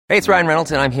Hey, it's Ryan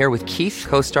Reynolds, and I'm here with Keith,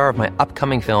 co-star of my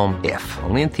upcoming film, If,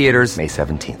 only in theaters May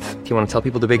 17th. Do you want to tell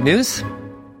people the big news?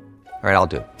 All right, I'll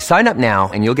do it. Sign up now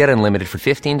and you'll get unlimited for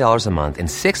 $15 a month and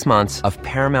 6 months of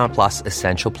Paramount Plus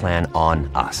Essential Plan on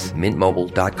us.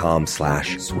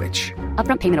 MintMobile.com/switch.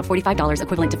 Upfront payment of $45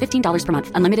 equivalent to $15 per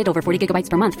month. Unlimited over 40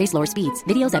 gigabytes per month. Face lower speeds.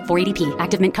 Videos at 480p.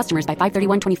 Active Mint customers by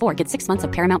 531.24 get 6 months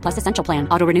of Paramount Plus Essential Plan.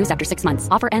 Auto renews after 6 months.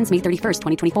 Offer ends May 31st,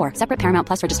 2024. Separate Paramount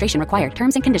Plus registration required.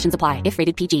 Terms and conditions apply if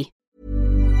rated PG.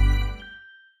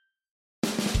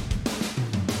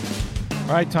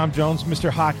 All right, Tom Jones, Mr.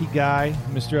 Hockey Guy,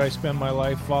 Mr. I spend my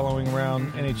life following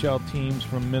around NHL teams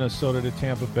from Minnesota to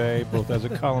Tampa Bay, both as a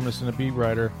columnist and a beat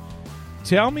writer.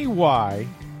 Tell me why,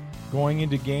 going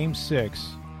into Game 6,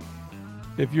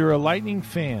 if you're a Lightning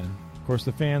fan, of course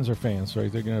the fans are fans,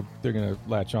 right? They're gonna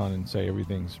latch on and say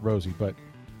everything's rosy, but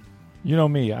you know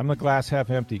me, I'm the glass half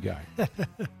empty guy.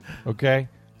 Okay?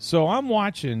 So I'm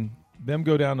watching them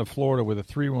go down to Florida with a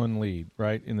 3-1 lead,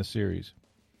 right, in the series.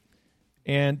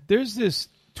 And there's this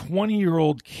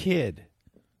 20-year-old kid.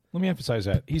 Let me emphasize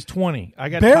that. He's 20. I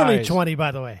got barely ties. 20, by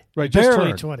the way. Right, just barely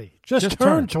turned. 20. Just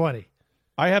turned 20.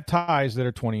 I have ties that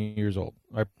are 20 years old.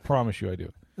 I promise you I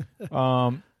do.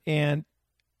 And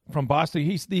from Boston,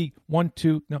 he's the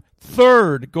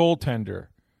third goaltender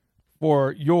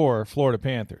for your Florida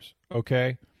Panthers,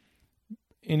 okay?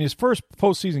 In his first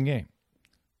postseason game.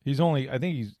 I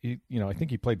think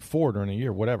he played 4 during a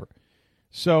year, whatever.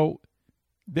 So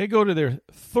they go to their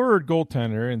third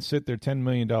goaltender and sit their $10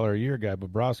 million a year guy,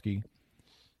 Bobrovsky.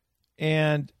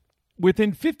 And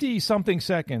within 50-something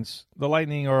seconds, the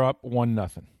Lightning are up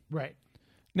 1-0. Right.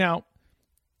 Now,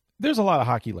 there's a lot of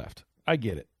hockey left. I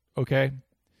get it, okay?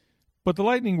 But the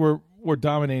Lightning were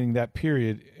dominating that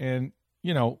period, and,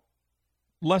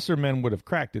 lesser men would have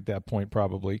cracked at that point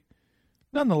probably.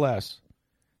 Nonetheless,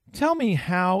 tell me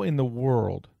how in the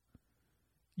world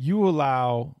you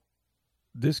allow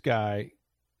this guy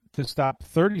to stop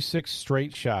 36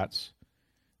 straight shots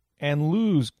and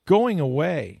lose going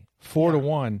away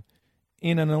 4-1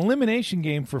 in an elimination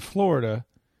game for Florida,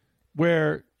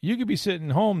 where you could be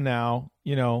sitting home now,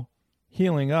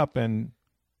 healing up and,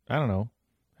 I don't know,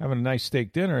 having a nice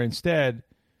steak dinner. Instead,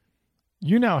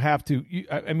 you now have to,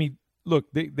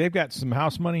 look, they've got some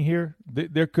house money here.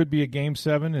 There could be a Game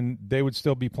 7 and they would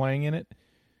still be playing in it.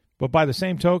 But by the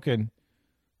same token,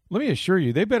 let me assure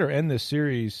you, they better end this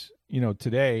series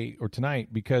today or tonight,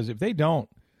 because if they don't,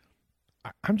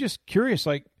 I'm just curious,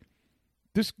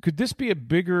 could this be a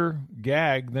bigger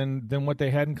gag than what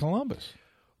they had in Columbus?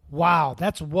 Wow,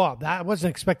 I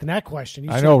wasn't expecting that question.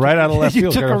 I know, right out of left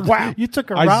field. You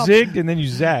took a I route. zigged and then you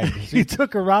zagged. You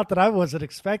took a route that I wasn't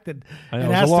expecting and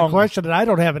it asked was a a question that I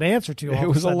don't have an answer to. It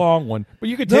was a long one, but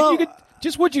you could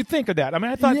just what'd you think of that? I mean,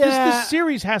 I thought this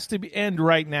series has to end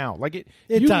right now.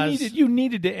 It does. You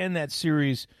needed to end that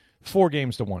series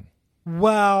 4-1.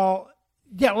 Well,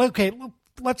 yeah, okay,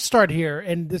 let's start here,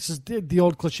 and this is the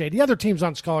old cliche. The other team's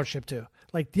on scholarship, too.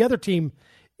 The other team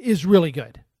is really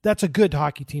good. That's a good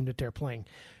hockey team that they're playing.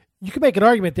 You can make an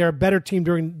argument they're a better team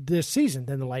during this season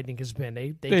than the Lightning has been.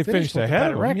 They finished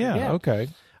ahead of them, record. yeah, okay.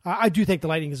 I do think the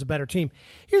Lightning is a better team.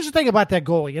 Here's the thing about that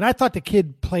goalie, and I thought the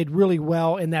kid played really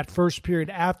well in that first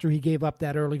period after he gave up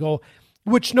that early goal,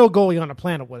 which no goalie on the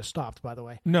planet would have stopped, by the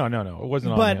way. No. It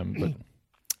wasn't on him. But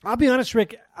I'll be honest,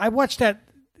 Rick, I watched that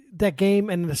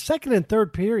game, and in the second and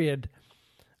third period,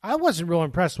 I wasn't real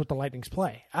impressed with the Lightning's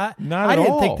play. I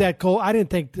didn't think that goal. I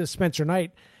didn't think the Spencer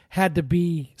Knight had to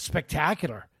be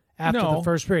spectacular after the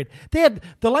first period.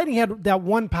 The Lightning had that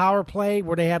one power play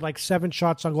where they had 7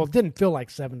 shots on goal. It didn't feel like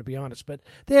 7, to be honest, but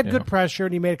they had good pressure,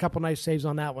 and he made a couple nice saves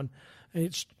on that one.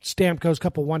 It's Stamkos,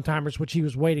 couple one-timers, which he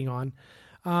was waiting on.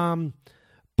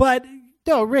 But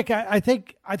no, Rick, I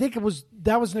think that was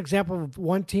an example of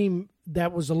one team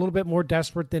that was a little bit more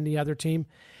desperate than the other team.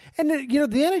 And the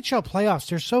NHL playoffs,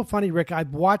 they're so funny, Rick.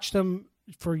 I've watched them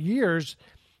for years,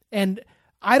 and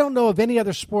I don't know of any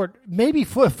other sport. Maybe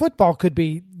football could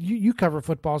be. You cover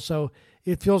football, so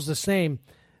it feels the same.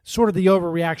 Sort of the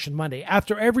overreaction Monday.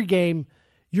 After every game,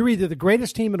 you're either the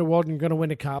greatest team in the world and you're going to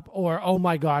win a cup, or, oh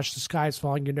my gosh, the sky's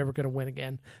falling, you're never going to win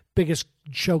again. Biggest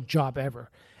choke job ever.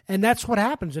 And that's what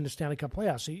happens in the Stanley Cup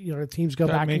playoffs. The teams go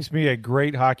back. That makes me a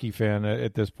great hockey fan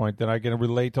at this point, that I can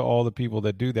relate to all the people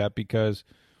that do that, because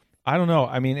I don't know.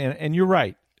 I mean, and you're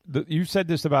right. You've said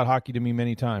this about hockey to me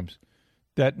many times,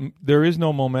 that there is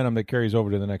no momentum that carries over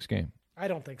to the next game. I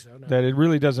don't think so, no. That it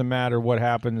really doesn't matter what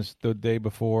happens the day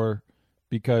before,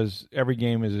 because every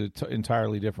game is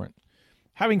entirely different.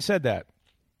 Having said that,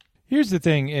 here's the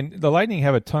thing, and the Lightning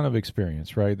have a ton of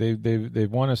experience, right?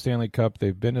 They've won a Stanley Cup,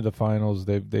 they've been to the finals,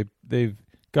 they've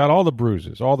got all the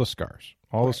bruises, all the scars,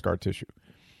 all the scar tissue.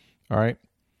 All right.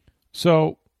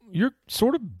 So you're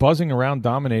sort of buzzing around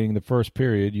dominating the first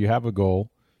period. You have a goal.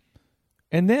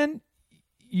 And then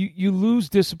you lose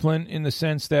discipline in the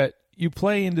sense that you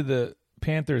play into the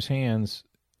Panthers' hands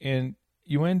and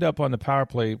you end up on the power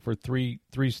play for three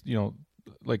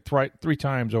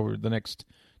times over the next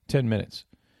 10 minutes.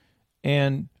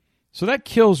 And so that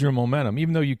kills your momentum,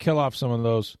 even though you kill off some of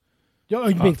those.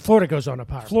 You mean Florida goes on a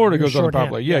power play? Florida goes on a power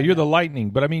play. Yeah, you're the Lightning.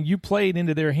 But, I mean, you played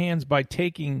into their hands by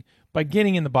getting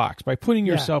in the box, by putting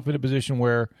yourself in a position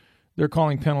where they're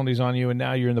calling penalties on you, and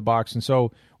now you're in the box. And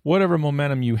so whatever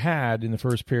momentum you had in the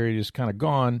first period is kind of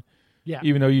gone. Yeah.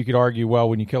 Even though you could argue, well,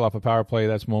 when you kill off a power play,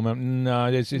 that's momentum. No,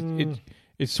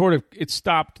 it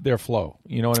stopped their flow.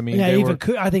 You know what I mean? Yeah,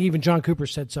 I think even John Cooper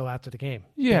said so after the game.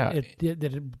 Yeah. That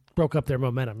it broke up their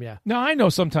momentum, yeah. Now, I know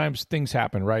sometimes things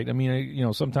happen, right? I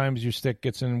mean, sometimes your stick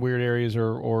gets in weird areas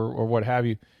or what have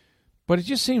you. But it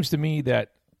just seems to me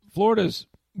that Florida's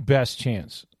best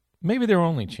chance, maybe their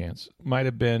only chance, might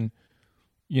have been,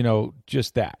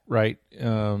 just that, right?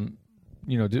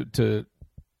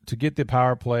 To get the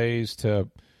power plays, to,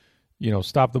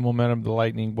 stop the momentum of the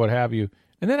Lightning, what have you.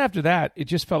 And then after that, it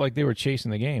just felt like they were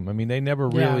chasing the game. I mean, they never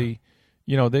really,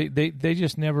 they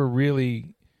just never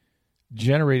really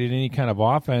generated any kind of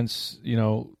offense,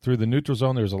 through the neutral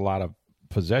zone. There was a lot of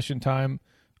possession time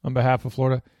on behalf of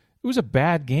Florida. It was a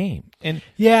bad game. And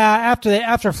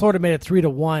after Florida made it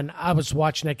 3-1, I was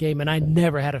watching that game, and I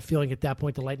never had a feeling at that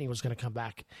point the Lightning was going to come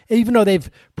back. Even though they've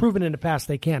proven in the past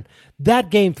they can. That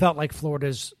game felt like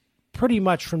Florida's pretty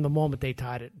much from the moment they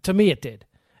tied it. To me, it did.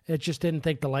 It just didn't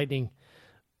think the Lightning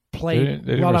played they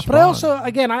didn't well enough. But I also,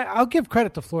 again, I'll give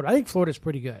credit to Florida. I think Florida's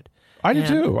pretty good. I do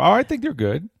too. I think they're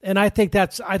good. And I think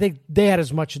they had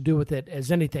as much to do with it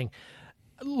as anything.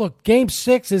 Look, Game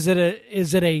 6, is it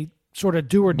a sort of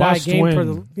do or die must game win. for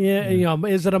the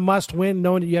is it a must win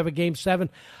knowing that you have a Game 7?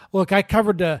 Look, I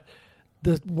covered the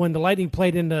when the Lightning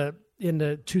played in the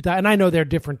 2000, and I know they're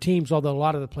different teams, although a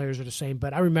lot of the players are the same,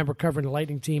 but I remember covering the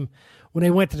Lightning team when they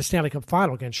went to the Stanley Cup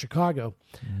final against Chicago.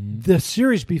 Mm-hmm. The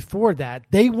series before that,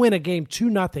 they win a game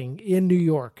 2-0 in New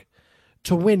York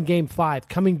to win Game 5,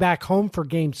 coming back home for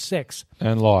Game 6.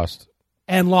 And lost.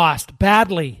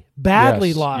 Badly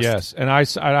lost. Yes, and I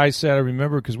said, I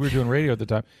remember, because we were doing radio at the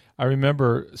time, I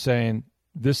remember saying,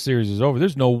 this series is over.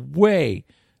 There's no way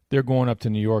they're going up to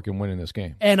New York and winning this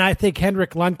game. And I think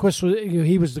Henrik Lundqvist,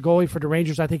 he was the goalie for the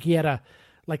Rangers. I think he had an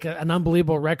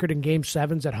unbelievable record in Game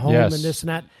 7s at home and this and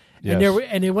that. Yes.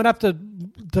 And they went up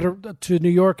to New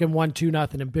York and won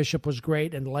 2-0. And Bishop was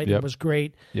great, and the Lightning was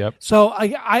great. Yep. So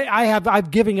I'm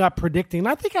giving up predicting. And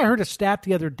I think I heard a stat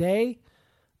the other day.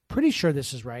 Pretty sure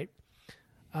this is right.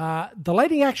 The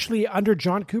Lightning actually, under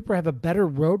John Cooper, have a better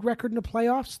road record in the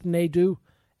playoffs than they do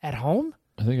at home.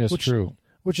 I think that's true.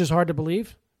 Which is hard to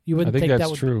believe. You wouldn't think think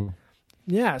that's true.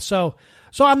 Yeah, so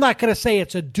I'm not going to say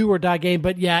it's a do or die game,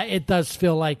 but yeah, it does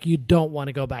feel like you don't want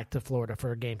to go back to Florida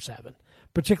for a Game 7,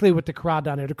 particularly with the crowd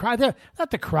down there. The crowd there,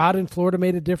 not the crowd in Florida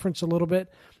made a difference a little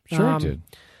bit. Sure, it did.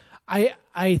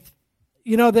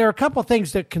 There are a couple of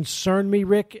things that concern me,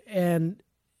 Rick, and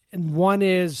one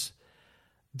is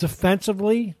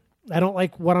defensively. I don't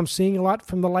like what I'm seeing a lot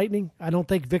from the Lightning. I don't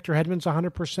think Victor Hedman's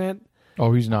 100%.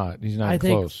 Oh, he's not. He's not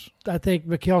close. I think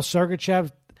Mikhail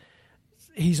Sergachev,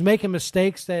 he's making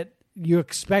mistakes that you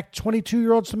expect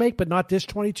 22-year-olds to make, but not this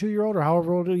 22-year-old or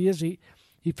however old he is. He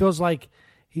feels like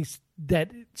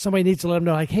that somebody needs to let him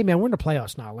know, like, hey, man, we're in the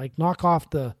playoffs now. Like, knock off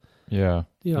the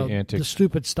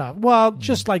stupid stuff. Well,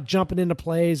 just like jumping into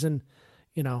plays and,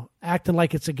 acting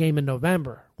like it's a game in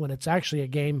November when it's actually a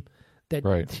game that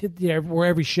where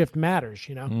every shift matters.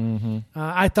 Mm-hmm.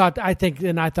 I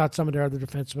thought some of their other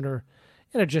defensemen are,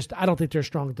 I don't think they're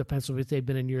strong defensively as they've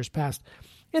been in years past.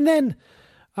 And then,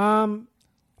 I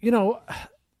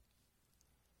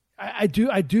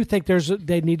do think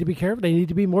they need to be careful. They need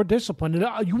to be more disciplined.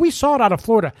 And we saw it out of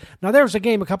Florida. Now, there was a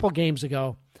game a couple of games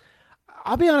ago.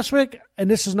 I'll be honest, Rick, and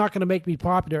this is not going to make me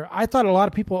popular. I thought a lot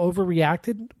of people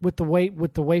overreacted with the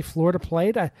way Florida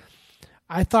played.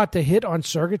 I thought the hit on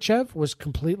Sergachev was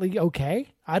completely okay.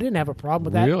 I didn't have a problem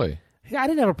with that. Really? I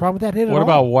didn't have a problem with that hit at all. What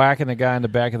about whacking the guy in the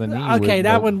back of the knee? Okay,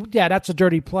 that's a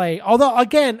dirty play. Although,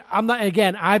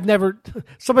 I've never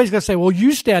 – somebody's going to say, well,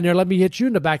 you stand there, let me hit you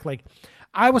in the back leg.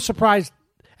 I was surprised,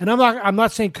 and I'm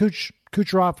not saying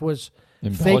Kucherov was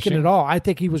faking at all. I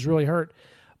think he was really hurt.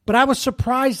 But I was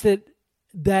surprised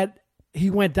that he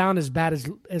went down as bad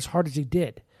as hard as he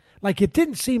did. Like, it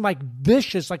didn't seem like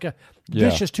vicious, like a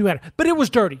vicious two-hander. But it was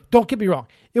dirty. Don't get me wrong.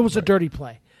 It was a dirty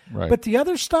play. Right. But the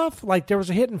other stuff, like there was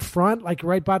a hit in front, like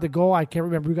right by the goal. I can't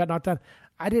remember who got knocked down.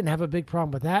 I didn't have a big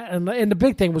problem with that. And the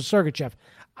big thing was Sergachev.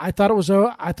 I thought it was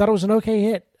an okay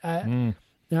hit.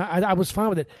 I was fine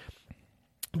with it.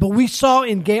 But we saw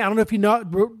in game. I don't know if you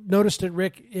noticed it,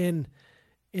 Rick, in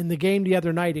the game the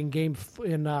other night in game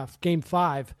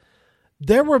 5.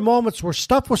 There were moments where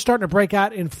stuff was starting to break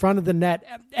out in front of the net,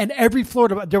 and every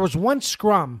Florida. There was one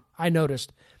scrum I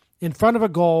noticed in front of a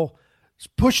goal,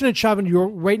 pushing and shoving. You were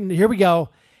waiting. Here we go,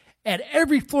 and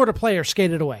every Florida player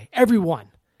skated away. Everyone.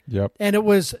 Yep. And it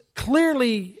was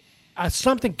clearly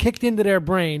something kicked into their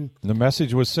brain. The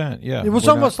message was sent. Yeah. It was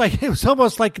almost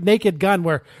like Naked Gun,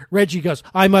 where Reggie goes,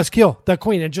 "I must kill the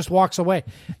queen," and just walks away.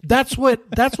 That's what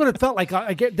it felt like.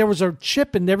 There was a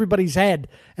chip in everybody's head,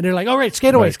 and they're like, "All right,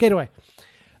 skate away, skate away."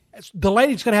 The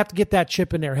Lightning's going to have to get that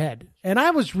chip in their head. And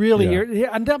I was really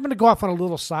I'm going to go off on a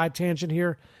little side tangent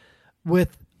here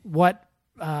with what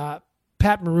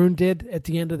Pat Maroon did at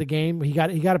the end of the game. He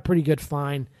got a pretty good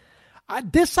fine.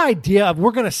 This idea of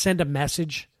we're going to send a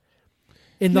message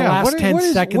in the last 10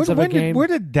 seconds of a game. Where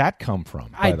did that come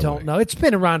from? I don't know. It's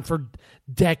been around for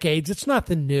decades. It's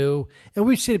nothing new, and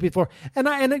we've seen it before.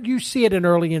 And you see it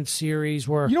early in series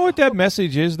where you know what that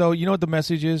message is, though. You know what the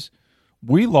message is?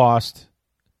 We lost,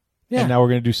 and now we're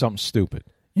going to do something stupid.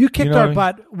 You kicked our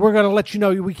butt. We're going to let you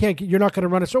know we can't. You're not going to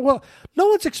run us. Well, no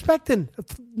one's expecting.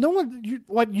 No one.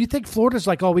 What you think? Florida's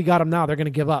like, oh, we got them now. They're going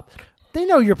to give up. They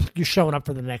know you're showing up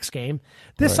for the next game.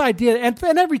 This idea, and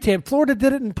every team, Florida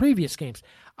did it in previous games.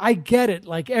 I get it.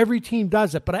 Like every team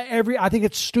does it, but I think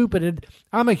it's stupid.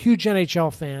 I'm a huge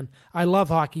NHL fan. I love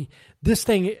hockey. This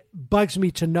thing bugs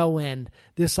me to no end.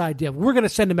 This idea, we're going to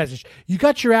send a message. You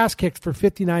got your ass kicked for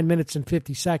 59 minutes and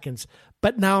 50 seconds,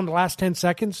 but now in the last 10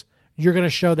 seconds, you're going to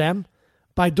show them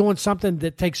by doing something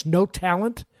that takes no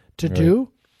talent to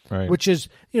do. Right. Which is,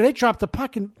 they dropped the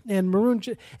puck and Maroon,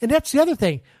 and that's the other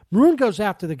thing. Maroon goes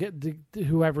after the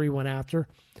whoever he went after,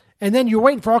 and then you're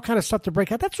waiting for all kind of stuff to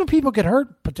break out. That's when people get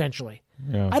hurt potentially.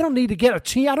 Yeah. I don't need to get a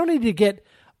team. I don't need to get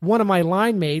one of my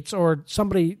line mates or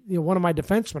somebody, one of my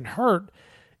defensemen hurt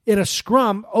in a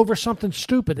scrum over something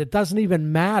stupid. It doesn't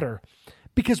even matter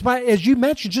because, as you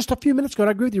mentioned just a few minutes ago, and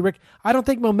I agree with you, Rick. I don't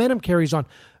think momentum carries on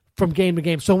from game to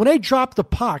game. So when they drop the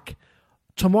puck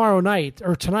tomorrow night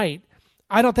or tonight,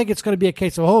 I don't think it's going to be a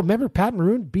case of, remember Pat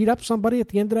Maroon beat up somebody at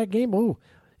the end of that game? Oh,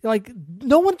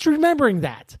 no one's remembering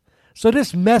that. So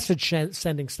this message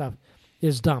sending stuff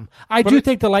is dumb. I do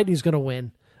think the Lightning's going to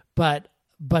win, but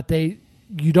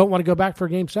you don't want to go back for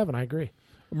Game 7. I agree.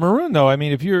 Maroon, though, I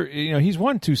mean, if he's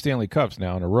won 2 Stanley Cups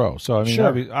now in a row. So, I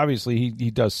mean, obviously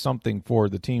he does something for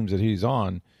the teams that he's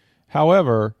on.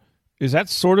 However, is that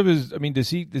sort of his? I mean, does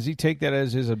he take that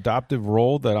as his adoptive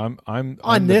role that I'm on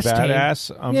the this badass?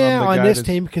 Team. I'm on this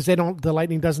team because the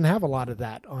Lightning doesn't have a lot of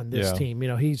that on this team.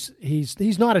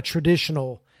 He's not a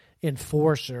traditional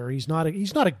enforcer. He's not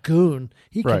a goon.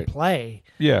 He can play.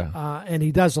 Yeah, and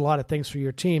he does a lot of things for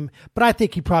your team. But I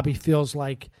think he probably feels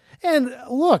like. And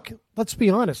look, let's be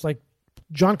honest. Like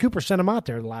John Cooper sent him out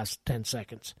there the last 10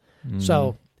 seconds. Mm-hmm.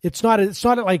 So it's not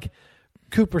like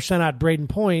Cooper sent out Braden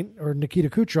Point or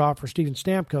Nikita Kucherov or Steven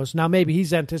Stamkos. Now maybe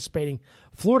he's anticipating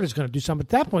Florida's going to do something. At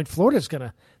that point, they're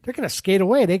going to skate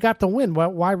away. They got the win.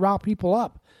 Why rile people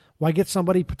up? Why get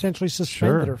somebody potentially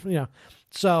suspended? Sure.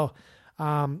 So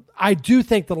I do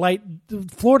think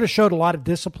Florida showed a lot of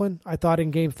discipline. I thought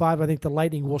in Game 5. I think the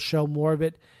Lightning will show more of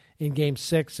it in Game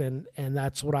 6, and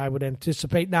that's what I would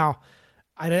anticipate. Now,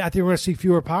 I think we're going to see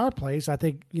fewer power plays. I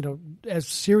think as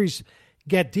series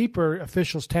get deeper,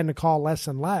 officials tend to call less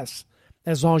and less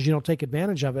as long as you don't take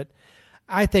advantage of it.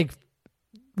 I think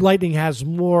Lightning has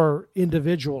more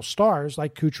individual stars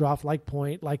like Kucherov, like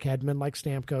Point, like Hedman, like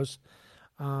Stamkos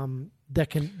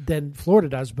than Florida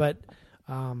does. But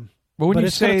when you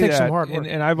say that,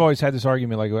 and I've always had this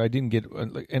argument, like I didn't get,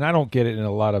 and I don't get it in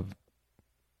a lot of,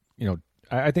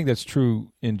 I think that's true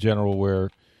in general where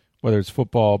whether it's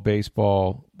football,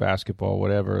 baseball, basketball,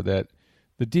 whatever, that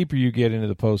the deeper you get into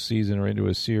the postseason or into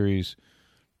a series,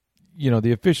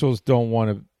 the officials don't want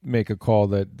to make a call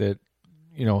that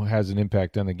has an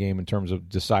impact on the game in terms of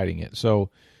deciding it.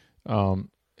 So, and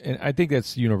I think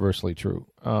that's universally true.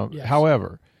 Yes.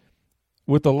 However,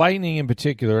 with the Lightning in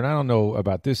particular, and I don't know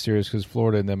about this series because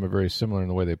Florida and them are very similar in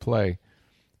the way they play,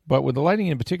 but with the Lightning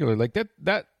in particular, like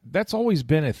that's always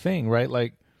been a thing, right?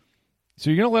 Like, so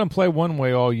you're going to let them play one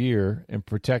way all year and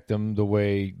protect them the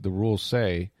way the rules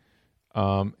say.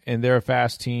 And they're a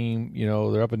fast team,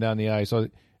 they're up and down the ice. And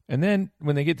then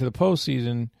when they get to the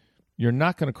postseason, you're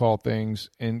not going to call things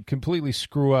and completely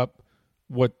screw up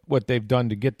what they've done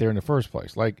to get there in the first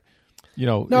place. Like,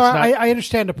 No, I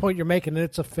understand the point you're making, and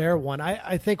it's a fair one.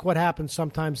 I think what happens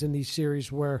sometimes in these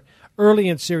series where early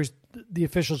in series the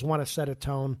officials want to set a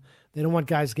tone. They don't want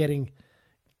guys getting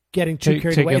getting too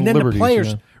carried away, and then liberties, the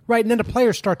players right, and then the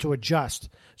players start to adjust.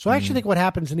 So I actually think what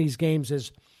happens in these games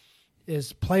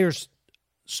is players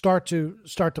start to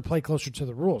play closer to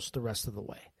the rules the rest of the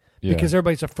way because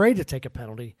everybody's afraid to take a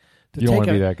penalty. You don't want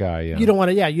to be that guy. Yeah, you don't want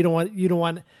to. Yeah, you don't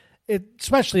want.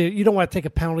 Especially, you don't want to take a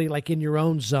penalty like in your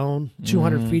own zone,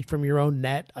 200 feet from your own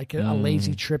net, like a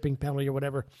lazy tripping penalty or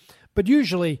whatever. But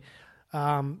usually,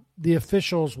 the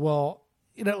officials will,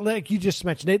 like you just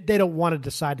mentioned, they don't want to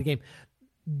decide the game.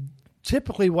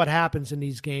 Typically, what happens in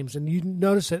these games, and you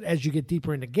notice it as you get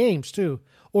deeper into games too,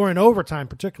 or in overtime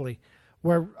particularly,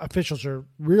 where officials are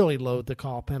really loath to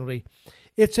call a penalty,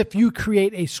 it's if you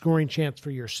create a scoring chance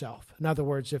for yourself. In other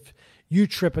words, if you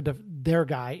trip their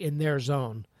guy in their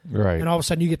zone, right, and all of a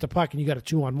sudden you get the puck and you got a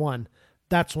 2-on-1,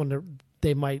 that's when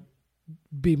they might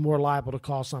be more liable to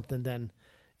call something than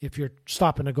if you're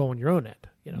stopping a goal in your own end.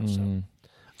 So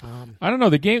I don't know.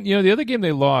 The game, the other game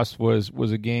they lost was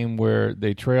a game where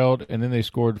they trailed and then they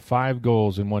scored 5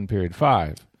 goals in one period.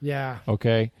 5. Yeah.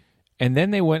 Okay. And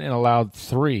then they went and allowed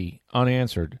 3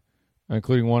 unanswered,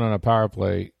 including 1 on a power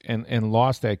play, and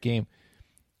lost that game.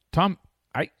 Tom,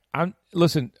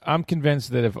 I'm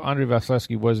convinced that if Andrei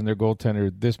Vasilevsky wasn't their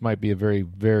goaltender, this might be a very,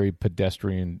 very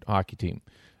pedestrian hockey team.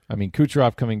 I mean,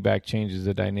 Kucherov coming back changes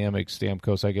the dynamic.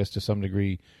 Stamkos, I guess, to some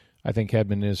degree. I think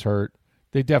Hedman is hurt.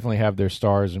 They definitely have their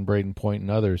stars in Braden Point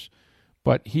and others,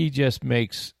 but he just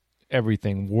makes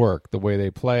everything work. The way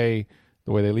they play,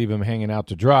 the way they leave him hanging out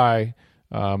to dry,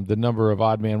 the number of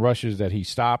odd man rushes that he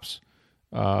stops,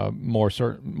 more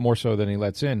so than he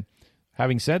lets in.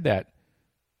 Having said that,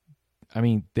 I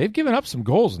mean, they've given up some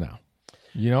goals now.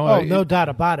 No doubt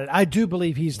about it. I do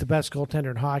believe he's the best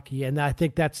goaltender in hockey, and I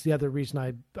think that's the other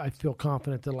reason I feel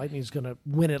confident the Lightning is going to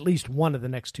win at least one of the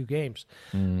next 2 games.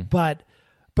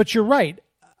 But you're right.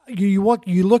 You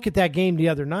look at that game the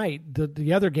other night,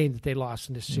 the other game that they lost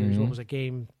in this series. What was it?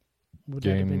 Game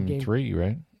 3,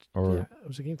 right? Or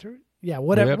was it game 3? Yeah,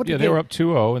 whatever. They were up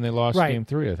 2-0 and they lost game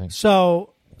 3, I think.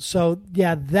 So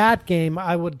that game,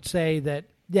 I would say that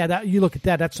you look at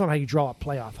that. That's not how you draw up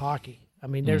playoff hockey. I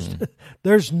mean,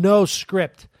 there's no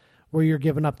script where you're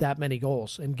giving up that many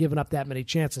goals and giving up that many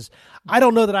chances. I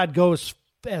don't know that I'd go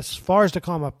as far as to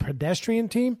call them a pedestrian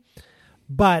team,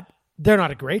 but they're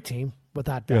not a great team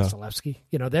without Vasilevsky.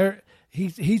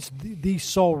 He's the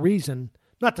sole reason,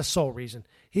 not the sole reason.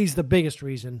 He's the biggest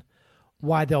reason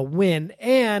why they'll win,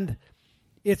 and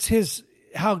it's his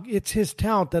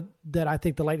talent that I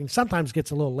think the Lightning sometimes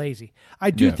gets a little lazy. I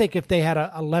do think if they had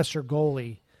a lesser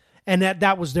goalie, and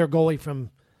that was their goalie from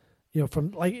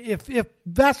like if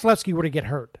Vasilevsky were to get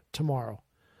hurt tomorrow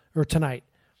or tonight,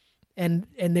 and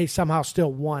they somehow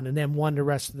still won and then won the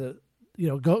rest of the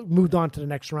moved on to the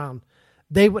next round,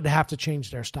 they would have to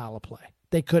change their style of play.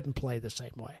 They couldn't play the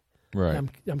same way. Right.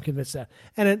 I'm convinced that,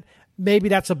 and maybe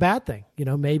that's a bad thing.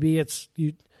 Maybe it's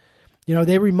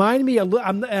they remind me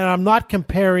I'm not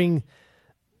comparing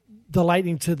the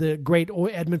Lightning to the great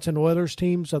Edmonton Oilers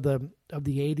teams of the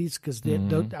 80s because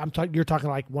you're talking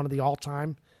like one of the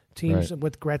all-time teams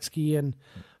with Gretzky and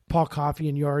Paul Coffey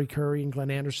and Yari Curry and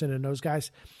Glenn Anderson and those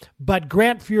guys. But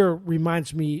Grant Fuhr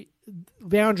reminds me,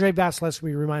 Andrei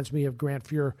Vasilevsky reminds me of Grant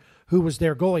Fuhr, who was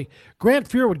their goalie. Grant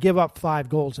Fuhr would give up 5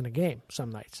 goals in a game some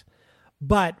nights.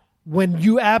 But when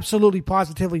you absolutely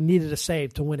positively needed a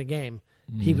save to win a game,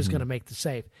 he was going to make the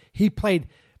save. He played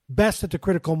best at the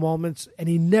critical moments, and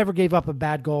he never gave up a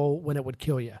bad goal when it would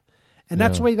kill you. And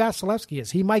that's the way Vasilevsky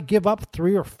is. He might give up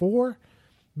 3 or 4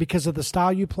 because of the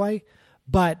style you play,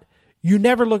 but you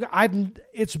never look.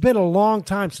 It's been a long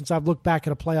time since I've looked back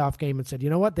at a playoff game and said, you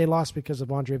know what, they lost because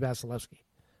of Andrei Vasilevsky.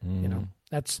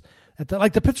 That's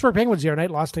like the Pittsburgh Penguins the other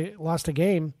night lost a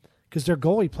game because their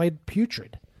goalie played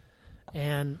putrid.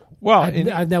 And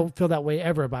I don't feel that way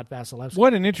ever about Vasilevsky.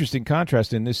 What an interesting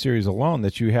contrast in this series alone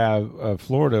that you have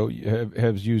Florida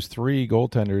has used 3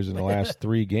 goaltenders in the last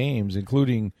 3 games,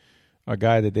 including a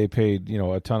guy that they paid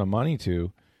a ton of money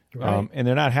to, and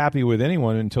they're not happy with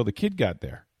anyone until the kid got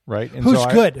there, right? And who's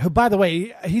good? Who, by the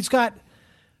way, he's got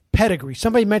pedigree.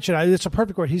 Somebody mentioned it's a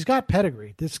perfect word. He's got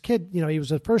pedigree. This kid, he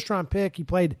was a first-round pick. He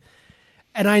played,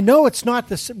 and I know it's not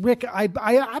this. Rick, I'm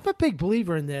a big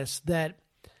believer in this that.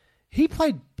 He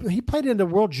played in the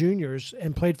World Juniors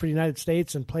and played for the United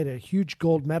States and played a huge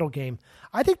gold medal game.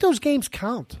 I think those games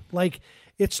count. Like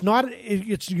you're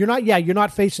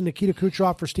not facing Nikita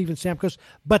Kucherov or Steven Stamkos,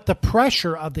 but the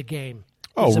pressure of the game.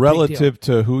 Oh, relative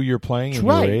to who you're playing and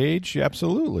your age,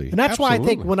 absolutely. And that's why I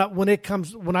think when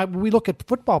we look at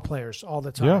football players all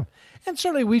the time, and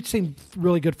certainly we've seen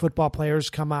really good football players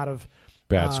come out of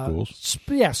bad schools,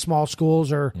 small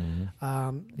schools, or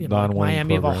like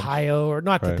Miami of Ohio, or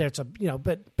not that there's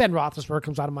but Ben Roethlisberger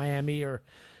comes out of Miami, or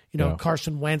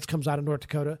Carson Wentz comes out of North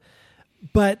Dakota.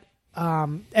 But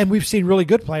and we've seen really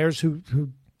good players who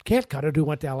can't cut it, who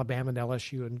went to Alabama and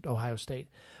LSU and Ohio State.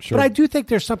 Sure. But I do think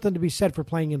there's something to be said for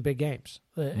playing in big games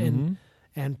and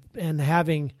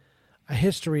having a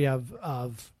history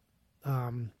of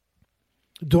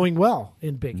doing well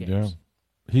in big games. Yeah.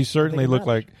 He certainly looked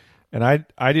like, and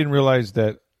I didn't realize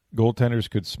that goaltenders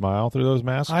could smile through those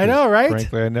masks. I know, right?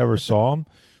 Frankly, I never saw him,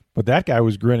 but that guy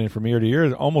was grinning from ear to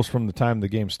ear almost from the time the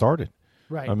game started.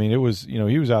 Right. I mean, it was,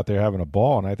 he was out there having a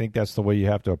ball, and I think that's the way you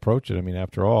have to approach it. I mean,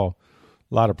 after all,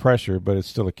 a lot of pressure, but it's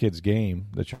still a kid's game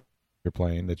that you're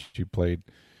playing, that you played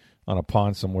on a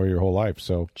pond somewhere your whole life.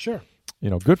 So, sure,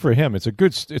 good for him. It's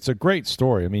a great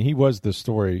story. I mean, he was the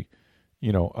story,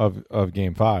 of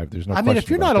Game 5. There's no. I mean, if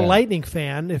you're not a Lightning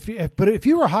fan, if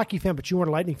you were a hockey fan but you weren't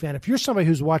a Lightning fan, if you're somebody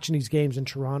who's watching these games in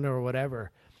Toronto or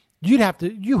whatever, you'd have to.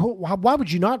 Why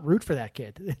would you not root for that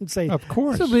kid and say, of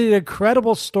course, this would be an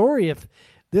incredible story if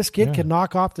this kid can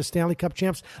knock off the Stanley Cup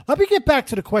champs. Let me get back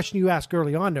to the question you asked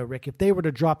early on, though, Rick. If they were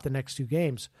to drop the next 2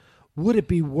 games, would it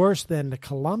be worse than the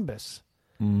Columbus?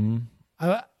 Mm-hmm.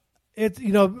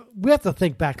 We have to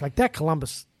think back. Like that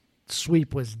Columbus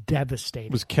sweep was devastating.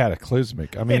 It was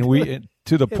cataclysmic. I mean,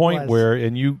 to the point where,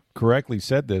 and you correctly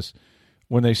said this,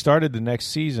 when they started the next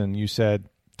season, you said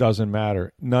doesn't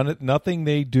matter. Nothing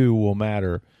they do will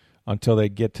matter until they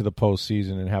get to the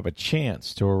postseason and have a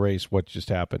chance to erase what just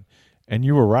happened. And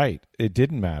you were right. It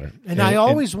didn't matter. And I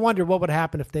always wondered what would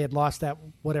happen if they had lost that,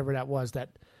 whatever that was, that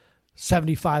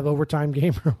 75 overtime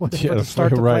game or whatever to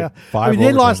start the playoff. I mean,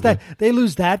 they lost that. They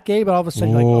lose that game, and all of a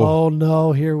sudden, oh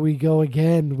no, here we go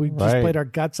again. We just played our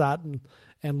guts out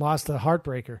and lost a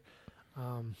heartbreaker.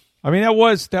 I mean, that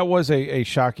was a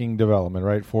shocking development,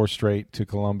 right? 4 straight to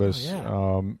Columbus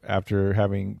after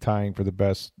tying for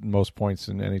the most points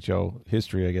in NHL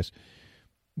history, I guess.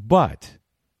 But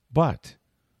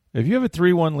if you have a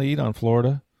 3-1 lead on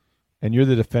Florida and you're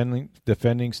the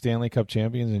defending Stanley Cup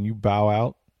champions and you bow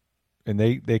out and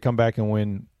they come back and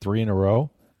win 3 in a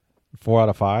row, 4 out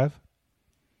of 5.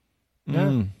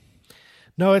 Yeah.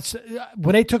 No, it's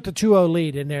when they took the 2-0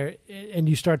 lead in there and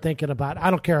you start thinking about,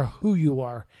 I don't care who you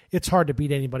are, it's hard to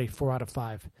beat anybody 4 out of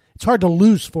 5. It's hard to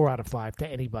lose 4 out of 5 to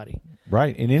anybody.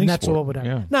 Right, in any and that's sport. What would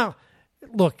happen. Yeah. Now,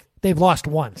 look, they've lost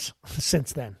once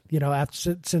since then,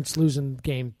 since losing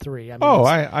Game 3. I mean,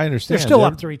 I understand. They're still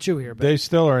up 3-2 here. But they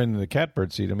still are in the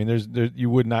catbird seat. I mean, you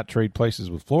would not trade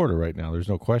places with Florida right now. There's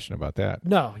no question about that.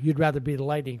 No, you'd rather be the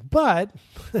Lightning. But,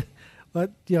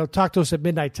 talk to us at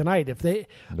midnight tonight. If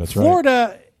that's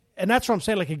Florida, right. And that's what I'm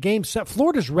saying, like a Game 7.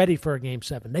 Florida's ready for a Game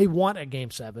 7. They want a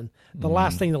Game 7. The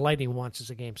last thing the Lightning wants is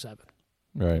a Game 7.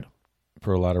 Right,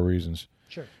 for a lot of reasons.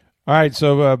 Sure. All right,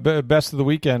 so best of the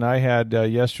weekend I had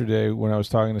yesterday when I was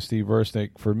talking to Steve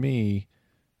Versnick, for me,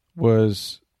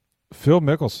 was Phil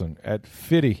Mickelson at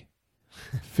 50.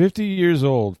 50 years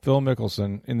old, Phil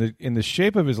Mickelson, in the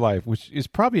shape of his life, which is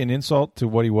probably an insult to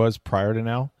what he was prior to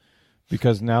now,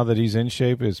 because now that he's in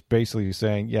shape, is basically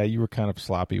saying, yeah, you were kind of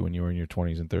sloppy when you were in your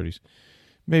 20s and 30s,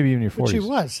 maybe even your 40s. Which he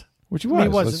was. Which he was. He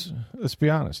wasn't. Let's be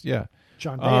honest, yeah.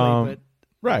 John Daly, but...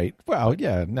 Right. Well,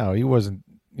 yeah, no, he wasn't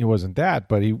that,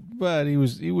 but he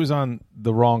was on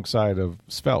the wrong side of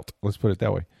svelte. Let's put it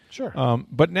that way. Sure.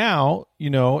 But now,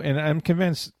 and I'm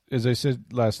convinced, as I said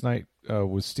last night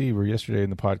with Steve or yesterday in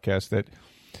the podcast, that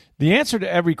the answer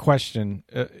to every question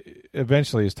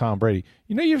eventually is Tom Brady.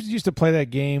 You used to play that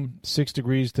game 6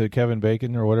 Degrees to Kevin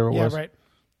Bacon or whatever it was. Yeah,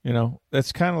 right.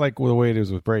 That's kind of like the way it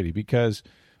is with Brady, because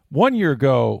 1 year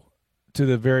ago to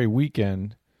the very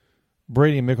weekend,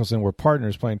 Brady and Mickelson were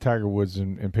partners playing Tiger Woods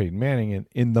and Peyton Manning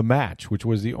in the match, which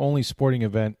was the only sporting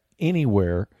event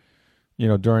anywhere,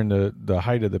 during the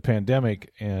height of the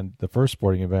pandemic, and the first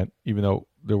sporting event, even though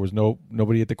there was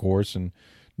nobody at the course and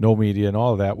no media and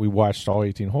all of that. We watched all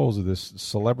 18 holes of this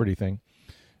celebrity thing.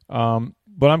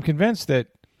 But I'm convinced that,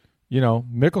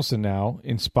 Mickelson now,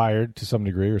 inspired to some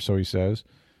degree, or so he says,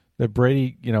 that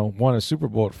Brady, won a Super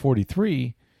Bowl at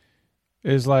 43,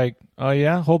 is like, oh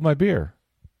yeah, hold my beer.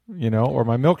 Or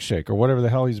my milkshake, or whatever the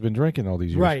hell he's been drinking all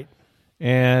these years. Right.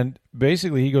 And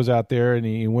basically he goes out there and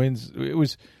he wins.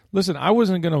 Listen, I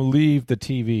wasn't going to leave the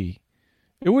TV.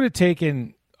 It would have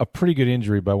taken a pretty good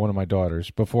injury by one of my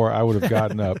daughters before I would have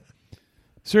gotten up.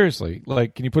 Seriously,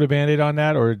 like, can you put a Band-Aid on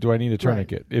that, or do I need a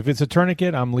tourniquet? Right. If it's a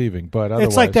tourniquet, I'm leaving. But otherwise,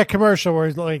 it's like that commercial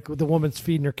where like the woman's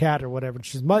feeding her cat or whatever. And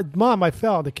she says, "Mom, I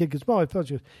fell." The kid goes, "Mom, I fell."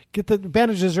 She goes, "Get the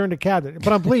bandages are in the cabinet,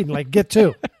 but I'm bleeding. Like, get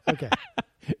 2." Okay.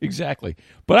 Exactly.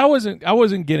 But I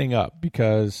wasn't getting up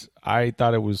because I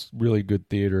thought it was really good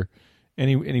theater, and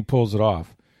he pulls it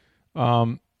off.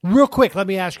 Real quick, let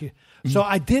me ask you. So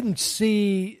I didn't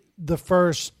see the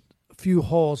first few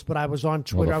holes, but I was on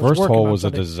Twitter. Well, the first hole was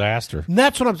a disaster. And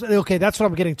that's what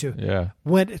I'm getting to. Yeah.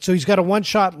 So he's got a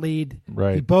one-shot lead.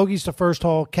 Right. He bogeys the first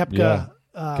hole. Koepka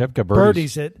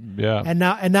birdies it. Yeah. And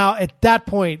now at that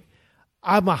point,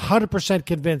 I'm 100%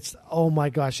 convinced. Oh my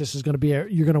gosh, this is going to be you're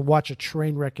going to watch a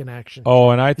train wreck in action.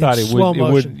 Oh, and I thought it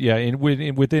would. Yeah,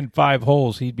 within 5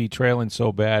 holes, he'd be trailing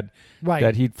so bad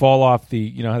that he'd fall off the.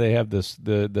 You know how they have the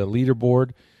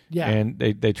leaderboard. Yeah. And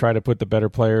they try to put the better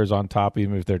players on top,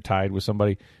 even if they're tied with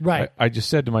somebody. Right. I just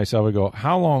said to myself, I go,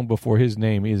 how long before his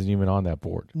name isn't even on that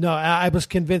board? No, I was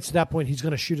convinced at that point he's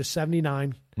going to shoot a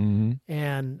 79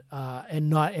 and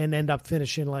end up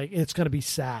finishing like it's going to be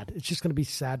sad. It's just going to be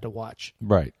sad to watch.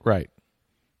 Right.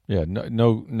 Yeah.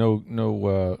 No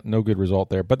good result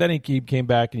there. But then he came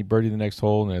back and he birdied the next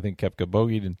hole, and I think Koepka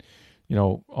bogeyed, and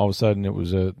all of a sudden it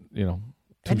was a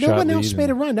and no one else made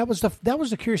a run. That was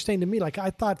the curious thing to me. Like I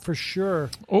thought for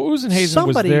sure. Well, Oosthuizen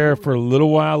was there for a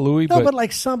little while, Louis. No, but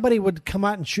like somebody would come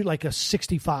out and shoot like a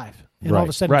 65, and all of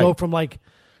a sudden go from like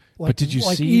but did you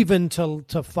see even to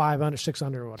 500,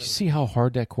 600 or whatever. Did you see how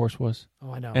hard that course was?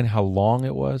 Oh, I know. And how long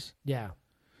it was? Yeah.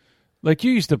 Like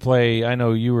you used to play. I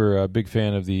know you were a big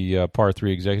fan of the par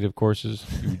 3 executive courses.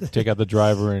 You would take out the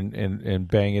driver and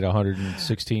bang it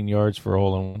 116 yards for a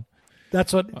hole in one.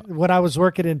 That's what I was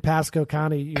working in Pasco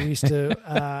County. You used to,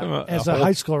 as a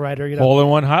high school writer, hole in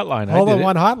one hotline. Hole in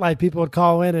one hotline. People would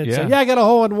call in and say, "Yeah, I got a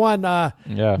hole in one."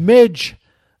 Midge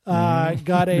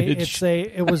got a. Midge.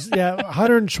 It was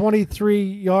 123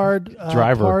 yard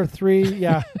driver par 3.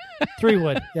 Yeah,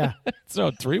 3-wood. Yeah.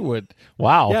 So 3-wood.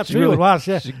 Wow. Yeah, 3-wood. Wow.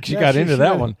 Yeah. She got into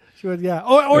that one. She would. Yeah.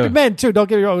 Or the men too. Don't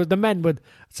get me wrong. The men would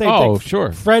say. Oh,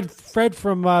 sure. Fred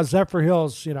from Zephyr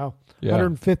Hills.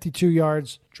 152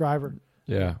 yards driver.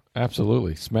 Yeah,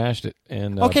 absolutely. Smashed it.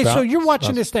 And okay, so you're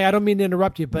watching this thing. I don't mean to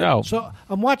interrupt you, but no. So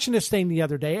I'm watching this thing the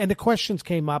other day, and the questions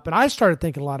came up, and I started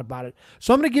thinking a lot about it.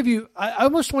 So I'm going to give you – I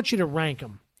almost want you to rank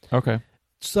them. Okay.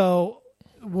 So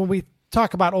when we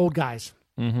talk about old guys,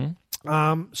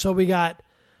 so we got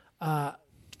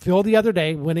Phil the other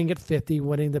day winning at 50,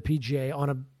 winning the PGA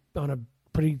on a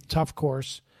pretty tough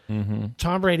course.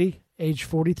 Tom Brady, age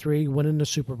 43, winning the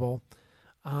Super Bowl.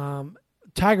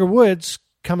 Tiger Woods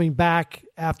coming back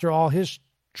after all his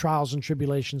trials and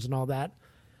tribulations and all that,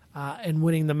 and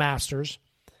winning the Masters.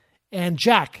 And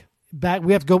Jack, back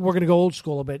we're going to go old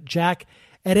school a bit. Jack,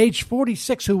 at age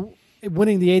 46, who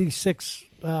winning the 86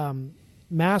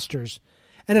 Masters.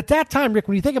 And at that time, Rick,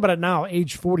 when you think about it now,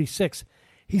 age 46,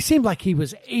 he seemed like he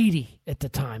was 80 at the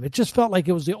time. It just felt like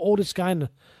it was the oldest guy.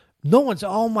 No one's,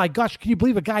 oh my gosh, can you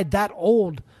believe a guy that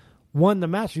old won the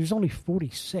Masters? He was only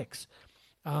 46.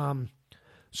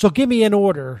 So give me in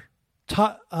order,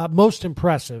 most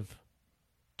impressive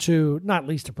to not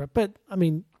least impressive, but I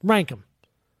mean, rank them.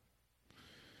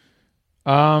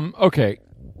 Okay.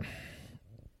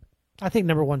 I think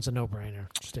number one's a no-brainer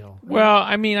still. Well,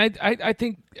 I mean, I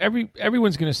think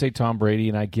everyone's going to say Tom Brady,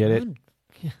 and I get it.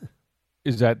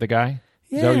 Is that the guy?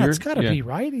 Yeah, it's got to be,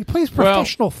 right? He plays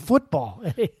professional football.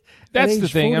 That's the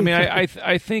thing. 40. I mean,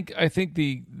 I think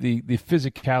the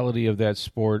physicality of that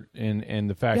sport and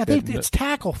the fact that it's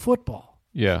tackle football.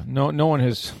 Yeah, no one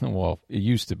has. Well, it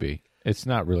used to be. It's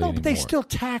not really anymore. But they still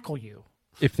tackle you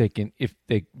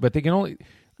but they can only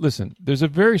listen. There's a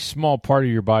very small part of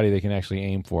your body they can actually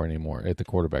aim for anymore at the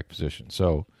quarterback position.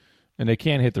 So, and they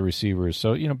can't hit the receivers.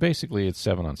 So basically it's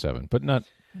 7-on-7. But not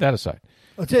that aside.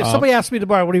 Somebody asked me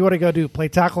tomorrow, what do you want to go do? Play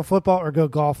tackle football or go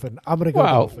golfing? I'm going to go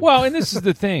golfing. Well, and this is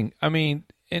the thing. I mean,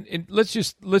 and let's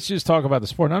just talk about the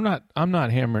sport. I'm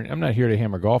not here to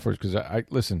hammer golfers because I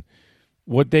listen.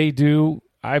 What they do,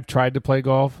 I've tried to play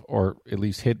golf or at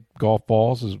least hit golf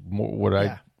balls is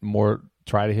I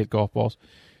try to hit golf balls.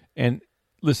 And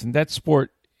listen, that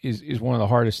sport is one of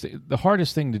the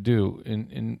hardest thing to do.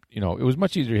 And it was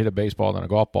much easier to hit a baseball than a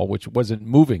golf ball, which wasn't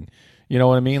moving. You know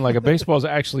what I mean? Like a baseball is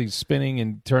actually spinning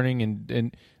and turning,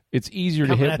 and it's easier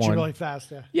to hit one. Coming at you really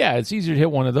fast, yeah. Yeah, it's easier to hit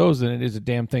one of those than it is a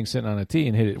damn thing sitting on a tee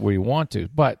and hit it where you want to.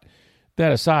 But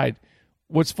that aside,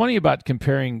 what's funny about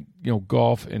comparing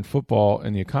golf and football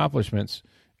and the accomplishments,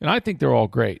 and I think they're all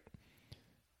great.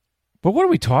 But what are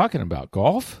we talking about?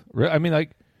 Golf? I mean,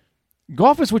 like,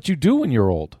 golf is what you do when you're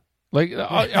old. Like,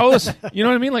 listen, you know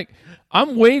what I mean? Like,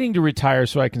 I'm waiting to retire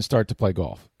so I can start to play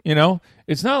golf.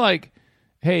 It's not like,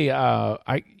 hey,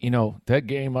 that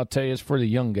game, I'll tell you, is for the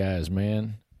young guys,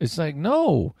 man. It's like,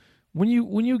 no. When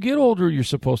you get older, you're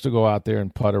supposed to go out there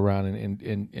and putt around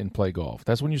and play golf.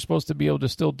 That's when you're supposed to be able to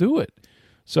still do it.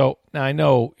 So now I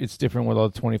know it's different with all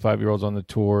the 25-year-olds on the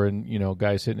tour and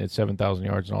guys hitting at 7,000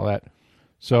 yards and all that.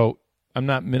 So I'm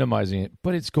not minimizing it,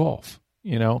 but it's golf,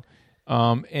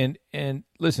 And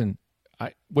listen,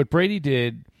 what Brady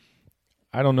did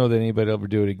I don't know that anybody will ever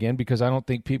do it again because I don't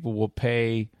think people will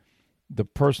pay the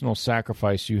personal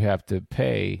sacrifice you have to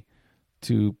pay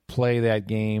to play that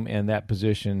game and that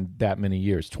position that many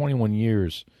years. 21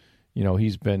 years,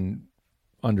 he's been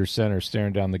under center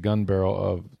staring down the gun barrel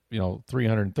of,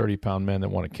 330-pound men that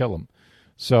want to kill him.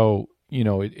 So,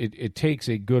 it takes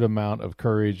a good amount of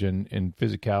courage and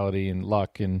physicality and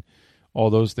luck and all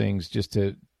those things just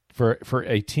for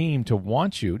a team to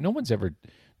want you. No one's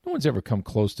ever come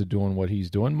close to doing what he's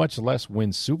doing, much less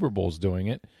win Super Bowls doing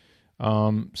it.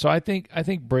 So I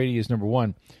think Brady is number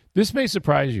one. This may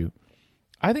surprise you.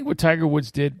 I think what Tiger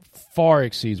Woods did far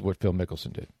exceeds what Phil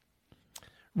Mickelson did.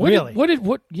 Really?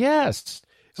 Yes.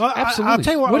 Well, absolutely. I'll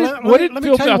tell you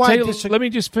what. Let me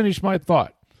just finish my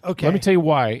thought. Okay. Let me tell you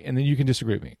why, and then you can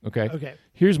disagree with me. Okay. Okay.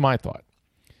 Here's my thought.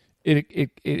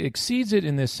 It exceeds it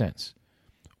in this sense.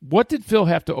 What did Phil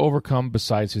have to overcome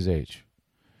besides his age?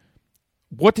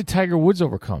 What did Tiger Woods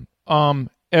overcome?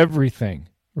 Everything,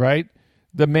 right?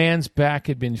 The man's back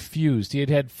had been fused. He had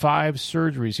had 5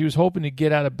 surgeries. He was hoping to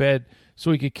get out of bed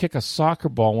so he could kick a soccer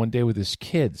ball one day with his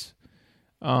kids.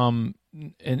 And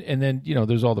then,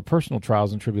 there's all the personal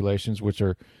trials and tribulations, which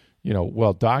are,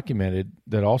 well documented,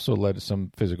 that also led to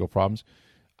some physical problems.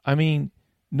 I mean,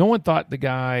 no one thought the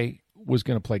guy was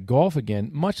going to play golf again,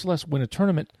 much less win a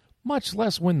tournament, much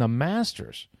less win the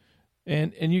Masters.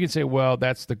 And you can say, well,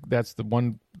 that's the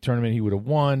one tournament he would have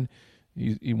won.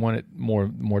 He won it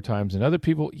more times than other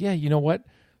people. Yeah, you know what?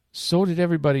 So did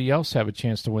everybody else have a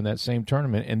chance to win that same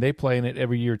tournament, and they play in it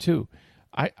every year too.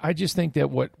 I just think that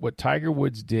what Tiger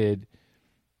Woods did,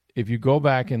 if you go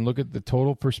back and look at the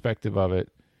total perspective of it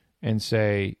and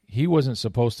say he wasn't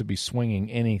supposed to be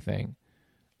swinging anything,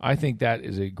 I think that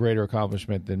is a greater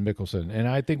accomplishment than Mickelson. And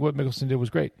I think what Mickelson did was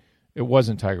great. It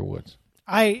wasn't Tiger Woods.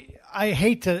 I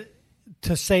hate to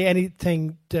say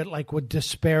anything that would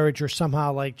disparage or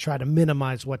somehow try to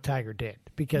minimize what Tiger did,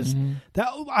 because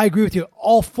I agree with you.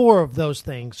 All 4 of those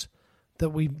things that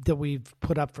we've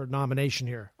put up for nomination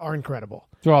here are incredible.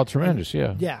 They're all tremendous,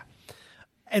 yeah. Yeah.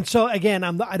 And so again,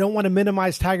 I don't want to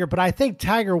minimize Tiger, but I think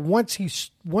Tiger, once he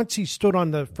stood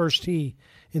on the first tee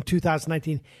in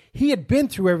 2019, he had been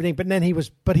through everything, but then he was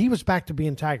back to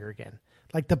being Tiger again.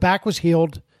 The back was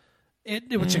healed.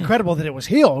 It was incredible that it was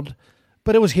healed,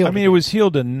 but it was healed. I mean, it was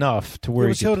healed enough to where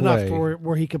he could play.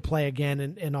 Where he could play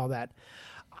again and all that.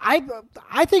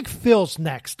 I think Phil's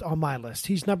next on my list.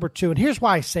 He's number 2, and here's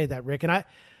why I say that, Rick.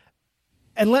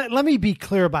 And let me be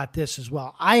clear about this as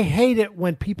well. I hate it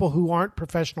when people who aren't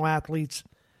professional athletes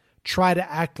try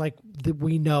to act like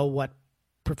we know what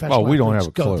professional athletes don't have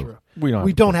a go clue. through.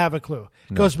 We don't have a clue.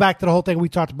 It no. goes back to the whole thing we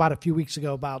talked about a few weeks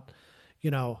ago about,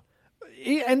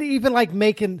 and even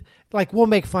making we'll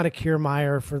make fun of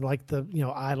Kiermaier for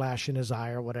the eyelash in his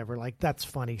eye or whatever. That's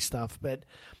funny stuff. But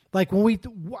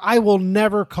I will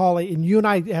never call it, and you and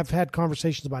I have had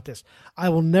conversations about this. I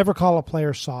will never call a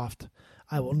player soft.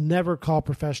 I will never call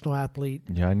professional athlete.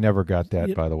 Yeah, I never got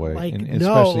that, by the way.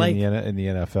 Especially in the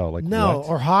NFL. What?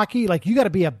 Or hockey. You got to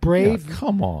be a brave,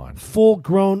 come on,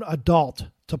 full-grown adult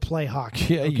to play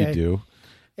hockey. Yeah, okay? You do.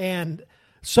 And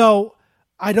so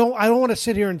I don't want to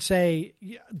sit here and say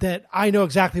that I know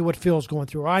exactly what Phil's going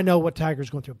through or I know what Tiger's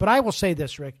going through. But I will say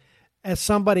this, Rick, as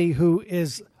somebody who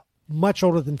is much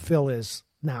older than Phil is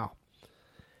now,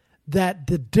 that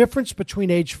the difference between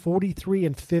age 43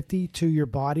 and 50 to your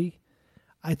body,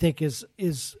 I think is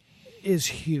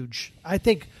huge. I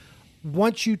think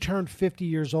once you turn 50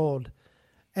 years old,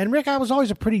 and Rick, I was always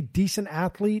a pretty decent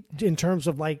athlete in terms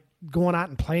of going out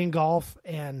and playing golf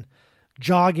and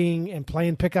jogging and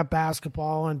playing pickup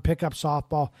basketball and pickup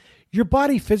softball. Your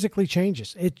body physically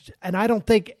changes. And I don't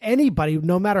think anybody,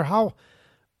 no matter how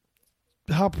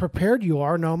prepared you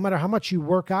are, no matter how much you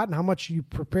work out and how much you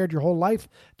prepared your whole life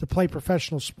to play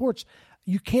professional sports,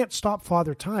 you can't stop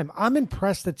Father Time. I'm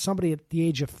impressed that somebody at the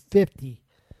age of 50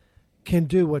 can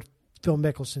do what Phil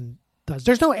Mickelson does.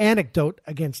 There's no anecdote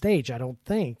against age, I don't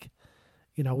think.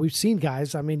 We've seen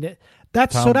guys. I mean,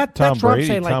 that's what I'm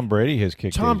saying. Tom Brady has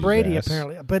kicked Tom Brady ass.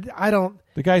 apparently, but I don't.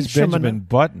 The guy's Benjamin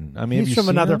Button. I mean, he's from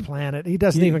another planet. He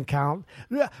doesn't even count.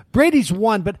 Brady's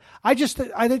one, but I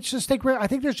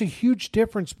think there's a huge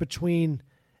difference between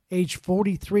age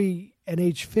 43 and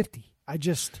age 50.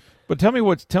 But tell me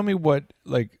what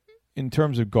in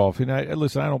terms of golf. And I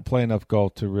don't play enough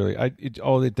golf to really.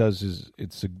 All it does is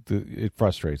it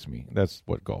frustrates me. That's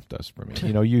what golf does for me.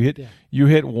 You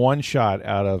hit one shot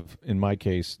out of, in my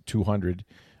case, 200.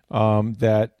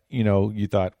 That you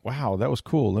thought, wow, that was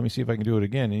cool. Let me see if I can do it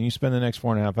again. And you spend the next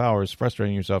 4.5 hours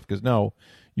frustrating yourself because no,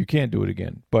 you can't do it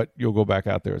again. But you'll go back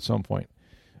out there at some point.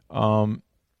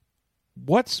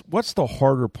 What's the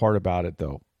harder part about it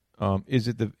though? Is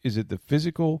it the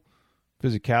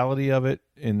physicality of it,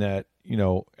 in that,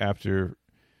 after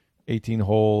 18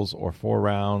 holes or 4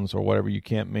 rounds or whatever, you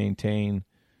can't maintain,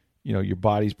 your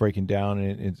body's breaking down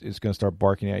and it's going to start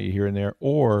barking at you here and there?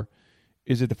 Or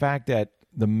is it the fact that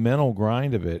the mental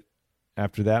grind of it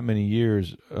after that many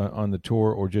years on the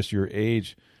tour, or just your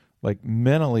age, like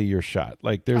mentally you're shot?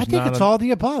 Like I think it's all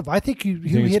the above. I think you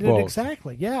hit it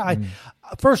exactly. Yeah.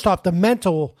 First off, the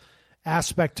mental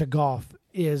aspect to golf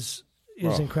is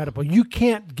incredible. You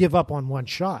can't give up on one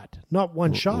shot. Not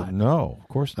one shot. No, of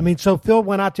course not. I mean, so Phil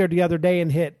went out there the other day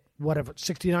and hit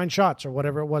 69 shots or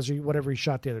whatever it was, whatever he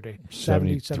shot the other day.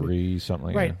 73, something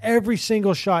like that. Right. Every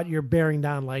single shot you're bearing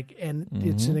down, and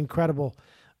it's an incredible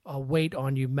weight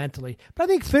on you mentally. But I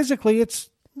think physically it's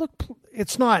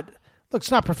not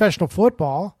professional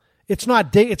football. It's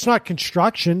not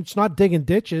construction. It's not digging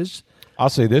ditches. I'll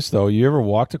say this though: you ever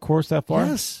walked a course that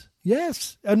far?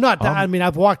 Yes.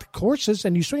 I've walked courses,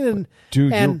 and you swing it.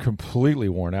 Dude, you're completely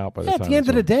worn out by the time. At the end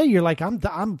of the day, you're like,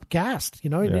 I'm gassed.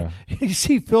 You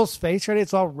see Phil's face, right?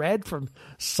 It's all red from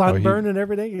sunburn and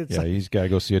everything. He's got to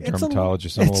go see a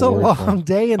dermatologist. It's a long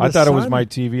day in the sun. I thought it was my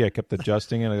TV. I kept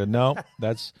adjusting it. I go, no,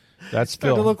 that's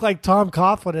Phil. To look like Tom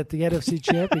Coughlin at the NFC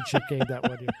Championship game that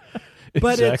one year.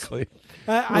 But exactly.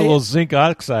 A little zinc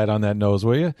oxide on that nose,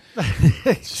 will you?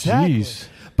 Exactly. Jeez.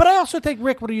 But I also think,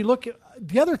 Rick, when you look at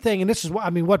the other thing, and this is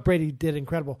what Brady did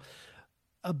incredible.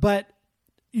 But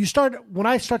when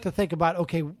I start to think about,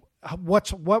 okay,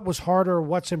 what was harder,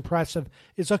 what's impressive,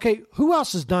 it's okay, who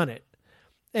else has done it?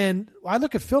 And I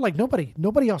look at Phil like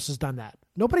nobody else has done that.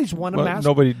 Nobody's won a Masters.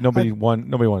 Nobody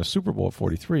won a Super Bowl at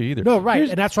 43 either. No, right,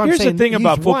 and that's what I'm saying. Here's the thing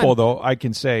about football, though. I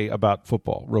can say about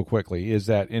football real quickly is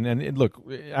that, and look,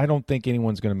 I don't think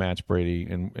anyone's going to match Brady,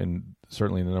 and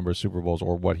certainly in the number of Super Bowls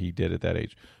or what he did at that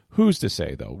age. Who's to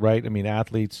say, though, right? I mean,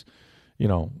 athletes,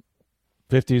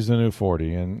 50 is the new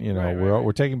 40, and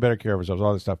we're taking better care of ourselves,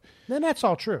 all this stuff. Then that's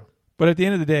all true. But at the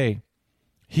end of the day,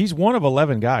 he's one of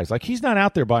 11 guys. Like, he's not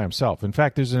out there by himself. In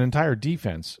fact, there's an entire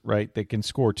defense, right, that can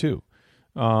score too.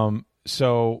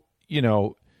 So,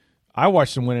 I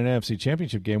watched him win an NFC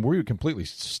Championship game where he completely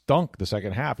stunk the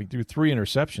second half. He threw 3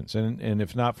 interceptions, and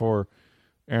if not for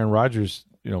Aaron Rodgers,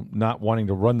 not wanting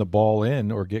to run the ball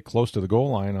in or get close to the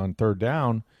goal line on third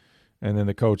down, and then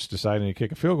the coach deciding to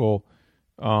kick a field goal,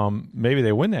 maybe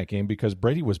they win that game because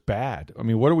Brady was bad. I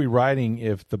mean, what are we riding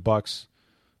if the Bucs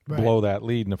blow that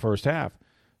lead in the first half?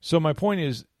 So my point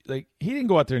is, like, he didn't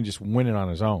go out there and just win it on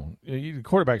his own. The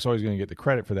quarterback's always going to get the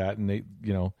credit for that, and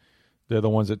they're the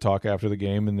ones that talk after the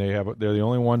game, and they're the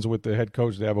only ones with the head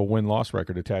coach that have a win-loss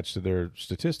record attached to their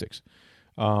statistics.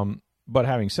 But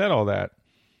having said all that,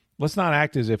 let's not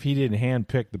act as if he didn't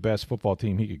handpick the best football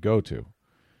team he could go to,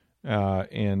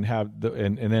 and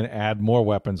then add more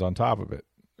weapons on top of it.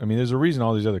 I mean, there's a reason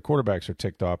all these other quarterbacks are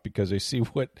ticked off, because they see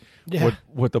what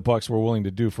the Bucs were willing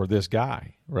to do for this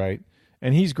guy, right?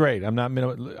 And he's great.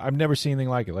 I've never seen anything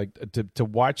like it. Like to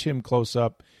watch him close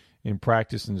up in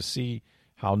practice and to see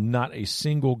how not a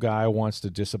single guy wants to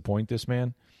disappoint this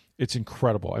man. It's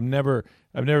incredible. I've never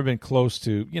been close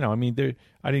to,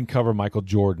 I didn't cover Michael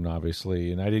Jordan,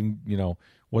 obviously, and I didn't,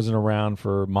 wasn't around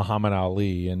for Muhammad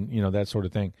Ali and, that sort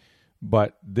of thing.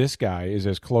 But this guy is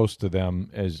as close to them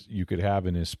as you could have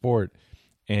in his sport,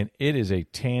 and it is a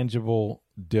tangible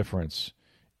difference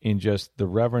in just the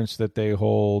reverence that they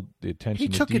hold, the attention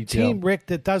to detail. He took a team, Rick,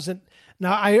 that doesn't.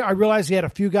 Now, I realize he had a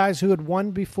few guys who had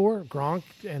won before, Gronk,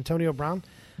 Antonio Brown,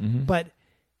 but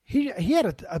he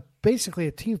had basically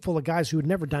a team full of guys who had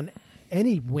never done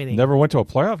any winning. Never went to a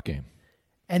playoff game.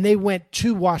 And they went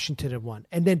to Washington and won,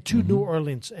 and then to New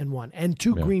Orleans and won, and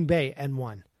to Green Bay and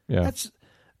won. Yeah.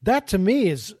 That to me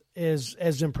is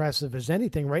as impressive as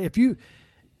anything, right?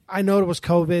 I know it was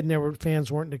COVID and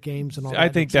fans weren't in the games and all that. I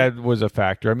think that was a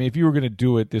factor. I mean, if you were going to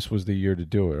do it, this was the year to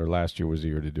do it, or last year was the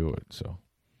year to do it. So,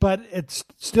 but it's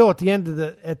still at the end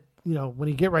of when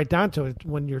you get right down to it,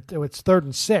 it's 3rd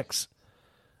and 6,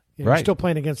 you're still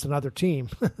playing against another team,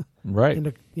 right?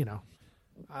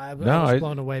 I was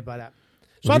blown away by that.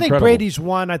 So I think incredible. Brady's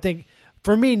won. I think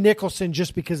for me, Nicholson,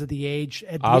 just because of the age.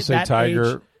 I'll say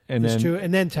Tiger. Age, and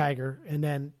then Tiger, and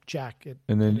then Jack.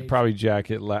 And then probably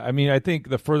Jack I mean, I think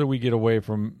the further we get away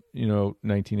from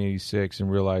 1986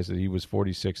 and realize that he was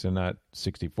 46 and not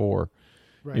 64,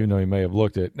 even though he may have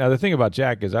looked it. Now the thing about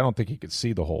Jack is I don't think he could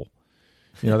see the hole.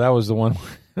 That was the one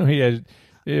he had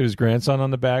his grandson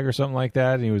on the bag or something like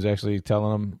that, and he was actually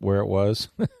telling him where it was,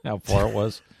 how far it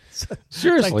was.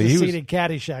 Seriously, like the scene in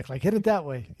Caddyshack, like hit it that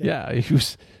way. Yeah,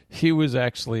 he was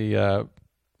actually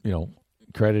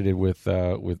credited with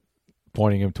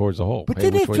pointing him towards the hole. But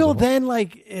didn't it feel then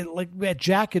like at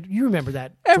Jacket? You remember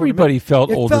that? Everybody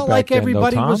felt older. It felt like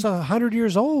everybody then, though, was 100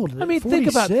 years old. I mean,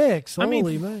 46.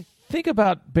 Think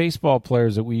about baseball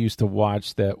players that we used to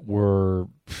watch that were,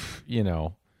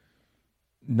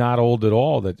 not old at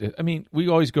all. We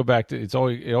always go back to it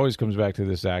always comes back to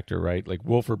this actor, right? Like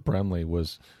Wilford Brimley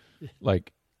was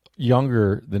like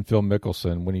younger than Phil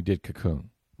Mickelson when he did Cocoon.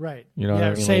 Right.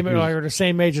 The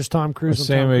same age as Tom Cruise. The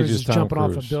same age as Tom jumping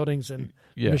Cruise. off of buildings and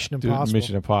Mission Impossible.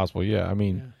 Mission Impossible. Yeah.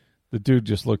 The dude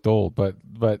just looked old, but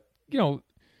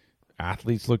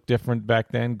athletes looked different back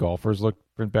then. Golfers looked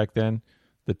different back then.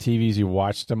 The TVs you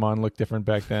watched them on looked different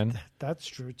back then. That's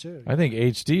true too. I think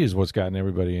HD is what's gotten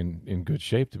everybody in good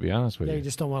shape. To be honest with you. You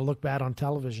just don't want to look bad on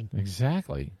television.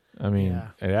 Exactly. It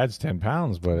adds 10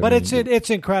 pounds, but it's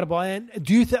incredible. And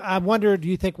do you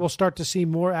think we'll start to see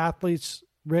more athletes,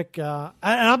 Rick?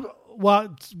 I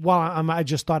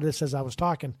just thought of this as I was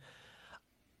talking.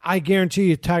 I guarantee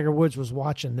you, Tiger Woods was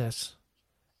watching this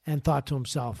and thought to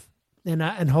himself,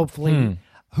 and hopefully,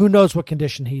 who knows what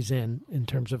condition he's in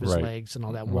terms of his legs and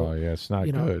all that. Well, it's not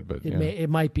good, but it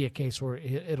might be a case where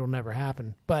it'll never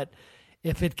happen. But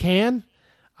if it can,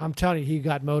 I'm telling you, he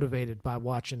got motivated by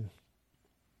watching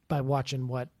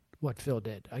what Phil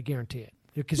did. I guarantee it.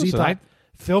 Because he thought,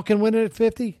 Phil can win it at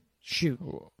 50? Shoot.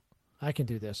 I can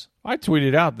do this. I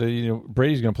tweeted out that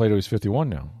Brady's going to play till he's 51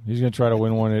 now. He's going to try to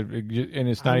win one, and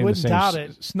it's not even the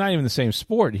same. It's not even the same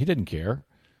sport. He didn't care.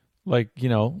 Look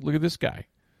at this guy.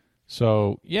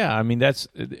 So that's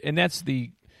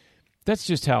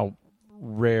just how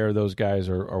rare those guys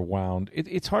are wound.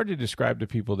 It's hard to describe to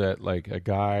people that like a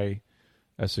guy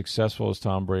as successful as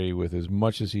Tom Brady, with as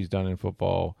much as he's done in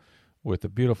football, with a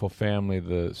beautiful family,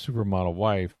 the supermodel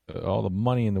wife, all the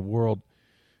money in the world,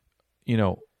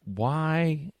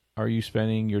 why are you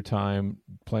spending your time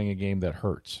playing a game that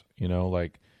hurts? He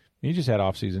just had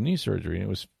off-season knee surgery, and it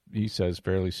was, he says,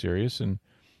 fairly serious, and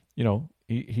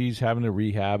he's having to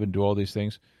rehab and do all these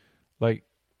things. Like,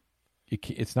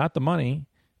 it's not the money,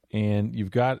 and you've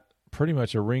got pretty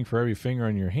much a ring for every finger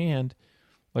on your hand.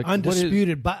 Like,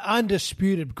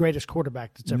 undisputed greatest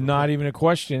quarterback that's ever not played. Even a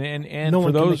question. And no for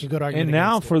one those, can make a good argument. And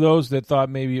now against for it. Those that thought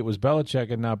maybe it was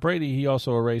Belichick and not Brady, he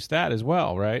also erased that as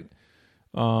well, right?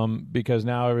 Because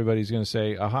now everybody's going to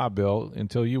say, "Aha, Bill!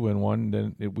 Until you win one,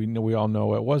 then we all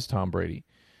know it was Tom Brady."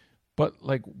 But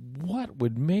like, what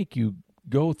would make you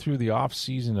go through the off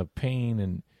season of pain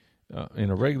and in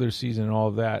a regular season and all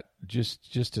of that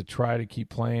just to try to keep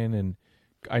playing? And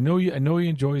I know he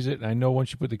enjoys it, and I know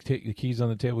once you put the keys on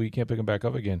the table, you can't pick them back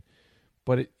up again.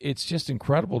 But it's just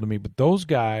incredible to me. But those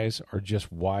guys are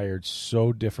just wired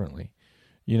so differently,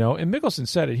 And Mickelson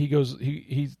said it. He goes,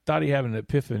 he thought he had an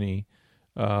epiphany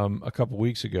a couple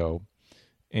weeks ago,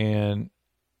 and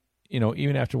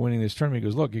even after winning this tournament,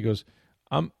 he goes,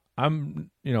 I'm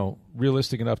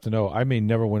realistic enough to know I may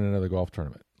never win another golf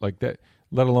tournament like that,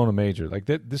 let alone a major like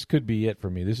that. This could be it for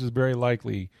me. This is very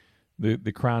likely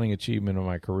the crowning achievement of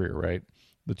my career, right?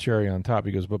 The cherry on top.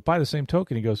 He goes, but by the same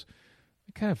token, he goes,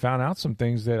 I kind of found out some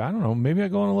things that, I don't know, maybe I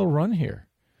go on a little run here.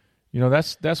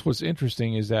 That's what's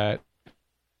interesting, is that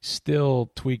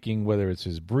still tweaking, whether it's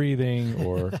his breathing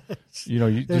or,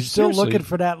 they're still looking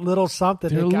for that little something.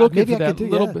 They're looking for that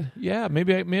little bit. Yeah,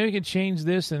 maybe I can change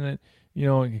this, and then,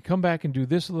 I can come back and do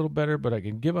this a little better, but I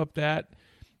can give up that.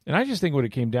 And I just think what it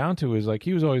came down to is, like,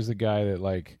 he was always the guy that,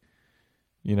 like,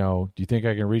 do you think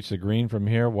I can reach the green from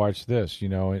here? Watch this,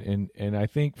 and I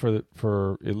think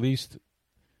for at least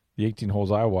the 18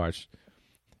 holes I watched,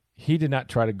 he did not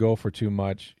try to go for too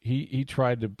much. He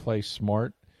tried to play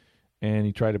smart, and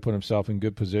he tried to put himself in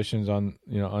good positions on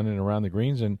on and around the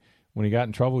greens. And when he got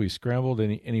in trouble, he scrambled,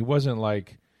 and he wasn't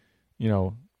like,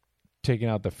 taking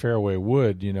out the fairway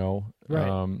wood,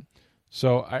 Right.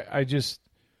 So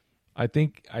I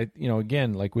think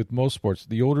again, like with most sports,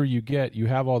 the older you get, you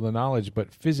have all the knowledge,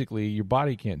 but physically your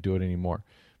body can't do it anymore.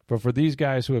 But for these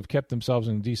guys who have kept themselves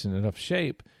in decent enough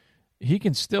shape, he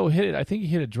can still hit it. I think he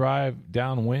hit a drive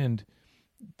downwind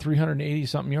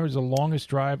 380-something yards, the longest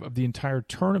drive of the entire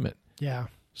tournament. Yeah.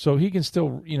 So he can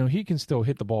still,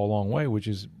 hit the ball a long way, which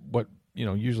is what,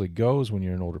 usually goes when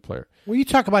you're an older player. Well, you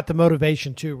talk about the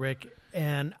motivation too, Rick,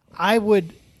 and I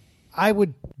would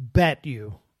bet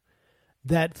you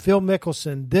that Phil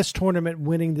Mickelson, this tournament,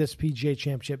 winning this PGA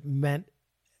Championship, meant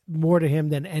more to him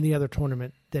than any other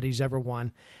tournament that he's ever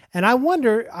won. And I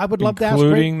wonder, I would love to ask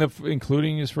Brady,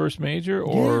 including his first major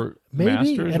or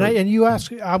maybe. Masters. And you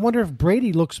ask, I wonder if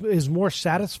Brady is more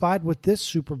satisfied with this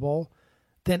Super Bowl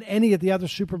than any of the other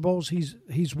Super Bowls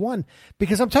he's won.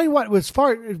 Because I'm telling you what,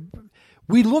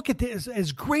 we look at this,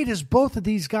 as great as both of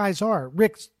these guys are,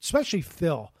 Rick, especially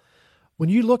Phil, when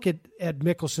you look at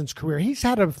Mickelson's career, he's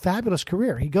had a fabulous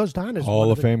career. He goes down as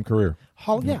Hall of Fame career.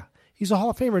 Yeah, he's a Hall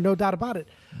of Famer, no doubt about it.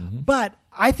 Mm-hmm. But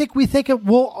I think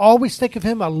we'll always think of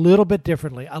him a little bit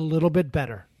differently, a little bit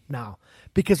better now,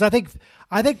 because I think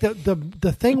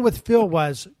the thing with Phil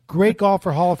was great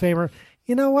golfer, Hall of Famer.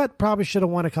 You know what? Probably should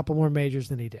have won a couple more majors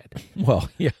than he did.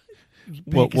 Well, yeah.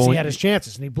 Because he had his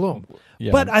chances and he blew them.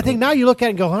 Yeah, but I think now you look at it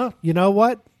and go, huh? You know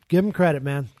what? Give him credit,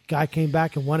 man. Guy came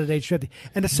back and won at age 50.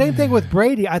 And the same thing with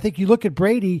Brady. I think you look at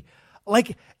Brady,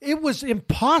 like it was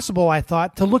impossible, I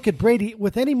thought, to look at Brady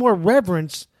with any more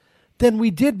reverence than we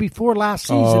did before last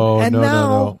season. And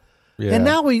now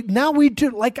we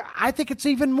do. Like, I think it's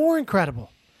even more incredible.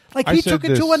 Like, he took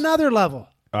it to another level.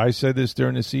 I said this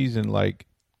during the season, like,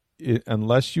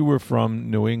 unless you were from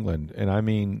New England, and I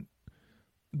mean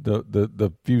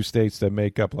the few states that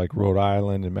make up, like Rhode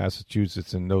Island and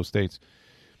Massachusetts and those states,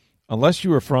 unless you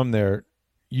were from there,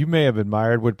 you may have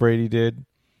admired what Brady did,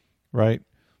 right?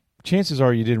 Chances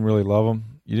are you didn't really love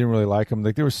him. You didn't really like him.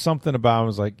 Like, there was something about him. It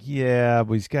was like, yeah,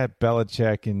 but he's got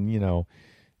Belichick and,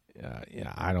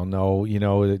 I don't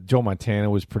know. Joe Montana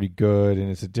was pretty good, and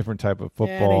it's a different type of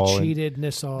football. Yeah, they cheated and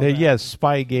this all that. Yeah,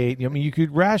 Spygate. I mean, you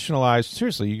could rationalize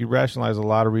a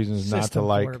lot of reasons System not to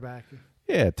like.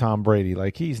 Yeah, Tom Brady.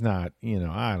 Like, he's not,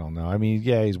 I don't know. I mean,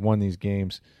 yeah, he's won these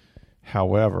games.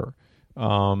 However,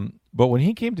 but when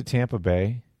he came to Tampa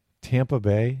Bay,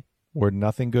 where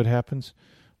nothing good happens,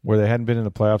 where they hadn't been in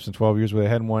the playoffs in 12 years, where they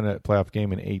hadn't won a playoff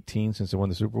game in 18 since they won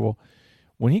the Super Bowl,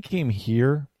 when he came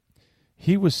here,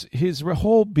 his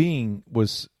whole being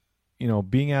was,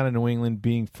 being out of New England,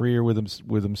 being freer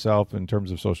with himself in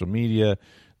terms of social media,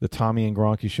 the Tommy and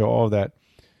Gronke show, all of that.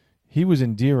 He was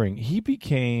endearing. He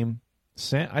became,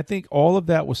 I think all of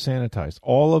that was sanitized.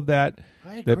 All of that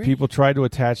people tried to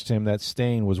attach to him, that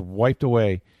stain was wiped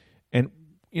away. And,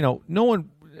 no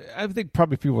one, I think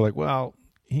probably people were like, well,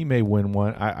 he may win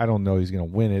one. I don't know he's going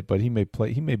to win it, but he may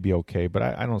be okay, but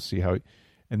I don't see how.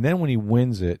 And then when he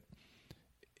wins it,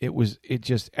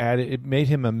 it made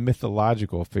him a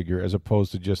mythological figure as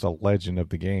opposed to just a legend of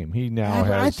the game. He now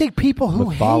has, I think people who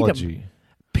mythology.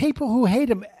 hate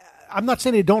him, I'm not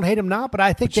saying they don't hate him now, but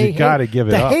I think you got to give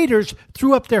it up. The haters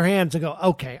threw up their hands and go,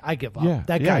 okay, I give up. Yeah,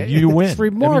 that guy, you win. It's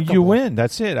remarkable. I mean, you win.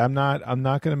 That's it. I'm not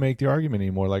going to make the argument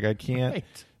anymore. Like, I can't. Right.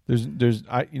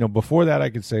 Before that I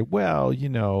could say, well,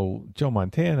 Joe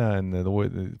Montana and the way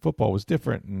the football was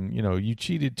different, and you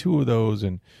cheated 2 of those,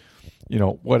 and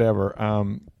whatever.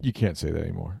 You can't say that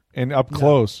anymore. And up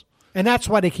close. And that's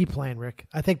why they keep playing, Rick.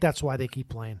 I think that's why they keep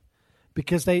playing.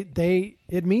 Because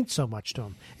it means so much to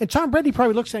them. And Tom Brady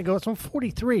probably looks at it and goes, I'm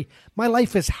 43. My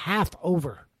life is half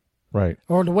over. Right.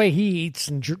 Or the way he eats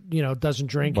and doesn't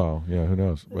drink. Well, yeah, who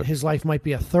knows? But his life might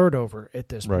be a third over at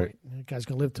this right. point. The guy's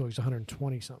going to live till he's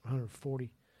 120-something,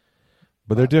 140.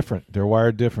 But they're different. They're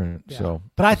wired different. Yeah. So,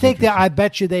 but I think I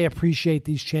bet you they appreciate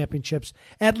these championships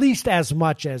at least as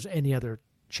much as any other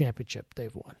championship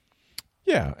they've won.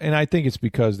 Yeah, and I think it's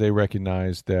because they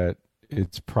recognize that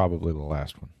it's probably the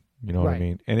last one. You know what I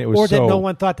mean? And it was that no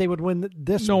one thought they would win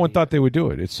this. No one thought they would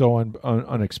do it. It's so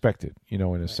unexpected, in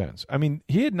a sense. I mean,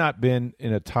 he had not been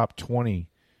in a top 20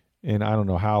 in I don't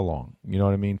know how long. You know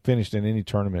what I mean? Finished in any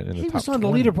tournament in the top 20. He was on the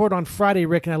leaderboard on Friday,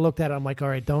 Rick, and I looked at it. I'm like, all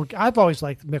right, I've always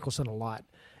liked Mickelson a lot.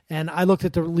 And I looked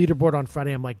at the leaderboard on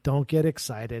Friday. I'm like, don't get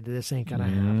excited. This ain't going to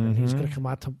happen. He's going to come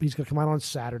out. He's going to come out on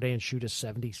Saturday and shoot a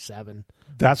 77.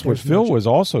 That's what Phil was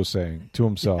also saying to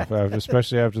himself,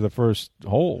 especially after the first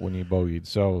hole when he bogeyed.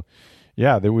 So,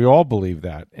 yeah, we all believe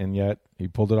that, and yet he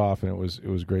pulled it off, and it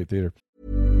was great theater.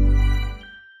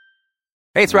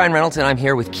 Hey, it's Ryan Reynolds, and I'm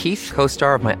here with Keith,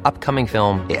 co-star of my upcoming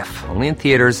film, If, only in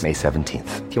theaters May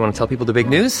 17th. Do you want to tell people the big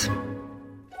news?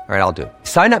 All right, I'll do it.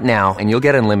 Sign up now and you'll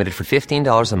get unlimited for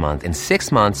 $15 a month and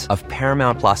 6 months of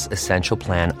Paramount Plus Essential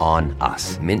Plan on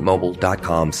us.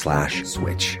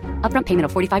 MintMobile.com/switch. Upfront payment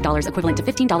of $45 equivalent to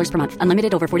 $15 per month.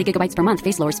 Unlimited over 40 gigabytes per month.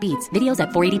 Face lower speeds. Videos at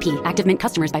 480p. Active Mint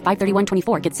customers by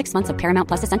 531.24 get 6 months of Paramount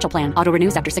Plus Essential Plan. Auto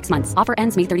renews after 6 months. Offer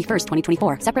ends May 31st,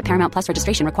 2024. Separate Paramount Plus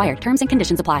registration required. Terms and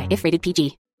conditions apply if rated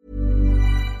PG.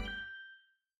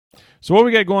 So what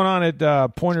we got going on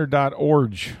at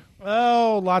pointer.org?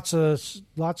 Oh, lots of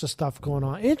stuff going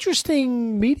on.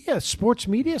 Interesting sports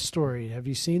media story. Have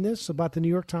you seen this about the New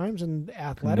York Times and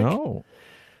Athletic? No,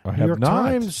 I have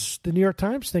not. The New York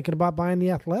Times thinking about buying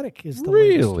the Athletic is the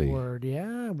latest word.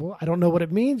 Yeah, well, I don't know what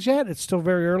it means yet. It's still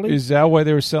very early. Is that why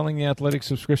they were selling the Athletic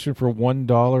subscription for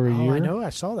 $1 a year? I know.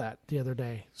 I saw that the other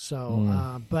day.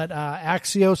 So, but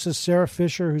Axios' Sarah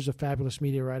Fisher, who's a fabulous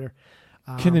media writer.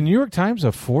 Can the New York Times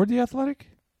afford the Athletic?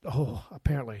 Oh,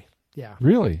 apparently. Yeah.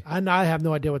 Really? I have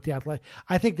no idea what the Athletic.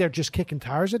 I think they're just kicking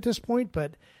tires at this point,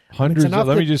 but hundreds.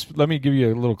 Let me give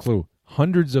you a little clue.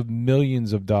 Hundreds of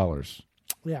millions of dollars.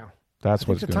 Yeah. That's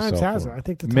what's going to sell for. I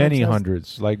think the Times many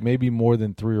hundreds, like maybe more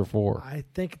than 3 or 4. I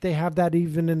think they have that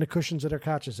even in the cushions of their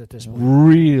couches at this point.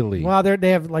 Really? Well,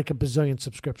 they have like a bazillion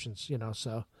subscriptions,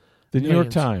 so. The New York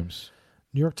Times.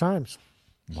 New York Times.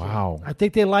 Wow. So I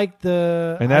think they like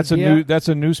the And that's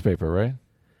a newspaper, right?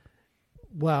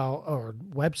 Well, or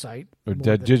website. Or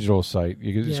digital site.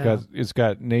 It's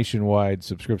got nationwide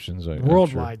subscriptions.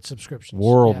 Worldwide subscriptions.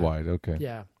 Worldwide, okay.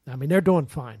 Yeah. I mean, they're doing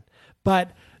fine.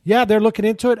 But yeah, they're looking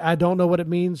into it. I don't know what it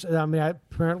means. I mean,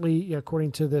 apparently,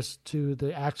 according to the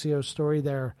Axios story,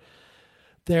 they're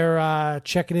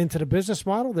checking into the business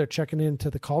model. They're checking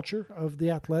into the culture of the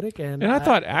Athletic, and I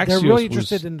thought Axios they're really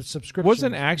interested in the subscription.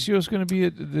 Wasn't Axios going to be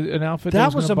an outfit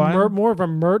that was buy more of a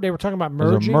merge? They were talking about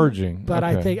merging, but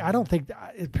okay. I don't think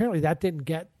apparently that didn't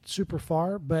get super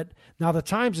far. But now the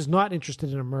Times is not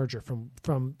interested in a merger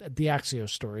from the Axios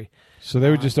story. So they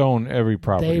would just own every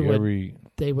property.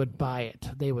 They would buy it.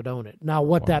 They would own it. Now,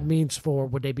 what that means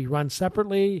would they be run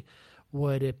separately?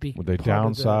 Would it be? Would they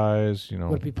downsize?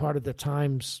 Would it be part of the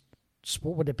Times?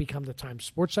 Would it become the Times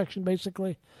sports section?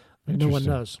 Basically, no one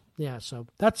knows. Yeah, so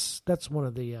that's one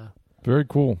of the very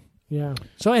cool. Yeah.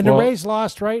 So the Rays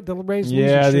lost, right? The Rays.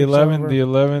 Yeah, the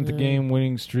 11th game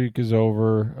winning streak is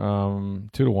over.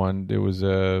 2-1. It was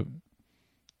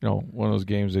one of those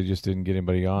games they just didn't get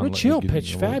anybody on. Rich Hill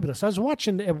pitched fabulous. I was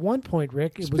watching at one point,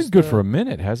 Rick. He's been good for a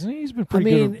minute, hasn't he? He's been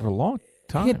pretty good for a long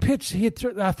time. He had pitched.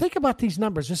 Think about these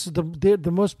numbers. This is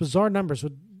the most bizarre numbers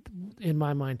in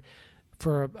my mind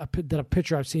for a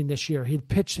pitcher I've seen this year.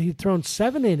 He'd thrown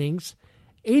 7 innings,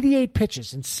 88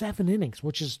 pitches in 7 innings,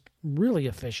 which is really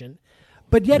efficient.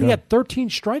 But yet he had 13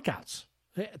 strikeouts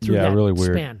through that really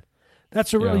weird span.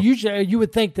 That's usually you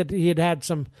would think that he had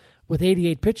some. With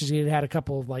 88 pitches, he had a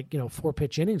couple of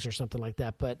 4-pitch innings or something like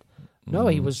that. But no,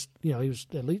 he was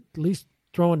at least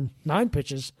throwing 9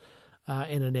 pitches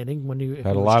in an inning when you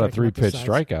had a lot of 3-pitch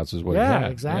strikeouts is what he had.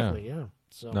 Exactly. Yeah.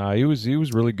 So no, he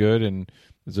was really good, and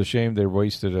it's a shame they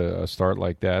wasted a start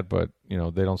like that. But they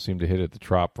don't seem to hit at the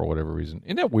trop for whatever reason.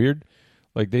 Isn't that weird?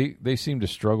 Like they seem to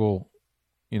struggle,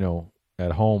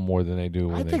 at home more than they do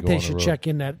when they go on the road. I think they should check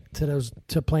in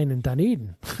to playing in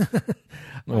Dunedin.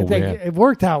 I think it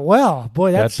worked out well.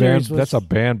 Boy, that series that's a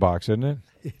bandbox, isn't it?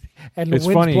 And it's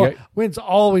funny. Wind's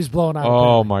always blowing out.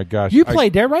 Oh my gosh! You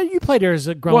played there, right? You played there as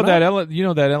a grown up.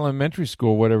 That elementary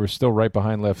school, whatever, is still right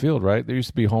behind left field, right? There used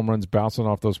to be home runs bouncing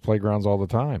off those playgrounds all the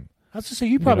time. I was going to say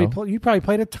you probably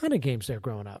played a ton of games there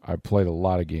growing up. I played a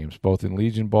lot of games, both in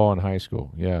Legion ball and high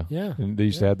school. Yeah. And they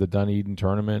used to have the Dunedin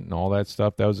tournament and all that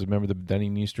stuff. Remember the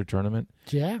Dunedin Easter tournament?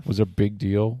 Yeah. It was a big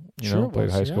deal. Played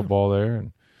high school yeah. ball there,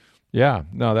 and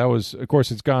that was. Of course,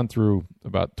 it's gone through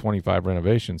about 25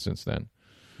 renovations since then.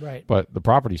 Right. But the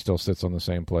property still sits on the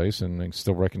same place, and they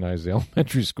still recognize the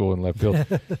elementary school in left field.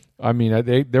 I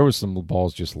mean, there was some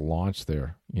balls just launched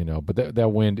there, But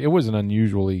that wind, it was an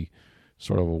unusually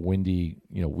sort of a windy,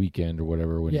 weekend or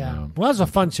whatever. Well, that was a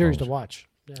fun series to watch.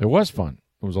 Yeah. It was fun.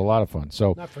 It was a lot of fun.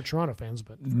 So not for Toronto fans,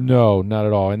 but no, not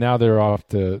at all. And now they're off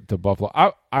to Buffalo.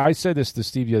 I said this to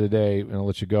Steve the other day, and I'll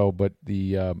let you go. But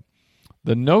the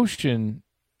notion,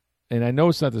 and I know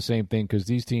it's not the same thing because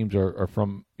these teams are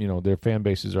from their fan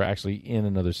bases are actually in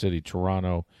another city,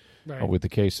 Toronto, right. With the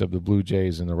case of the Blue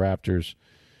Jays and the Raptors.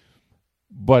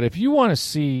 But if you want to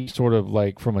see sort of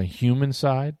like from a human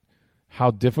side, how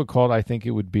difficult I think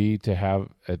it would be to have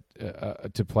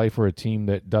to play for a team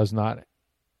that does not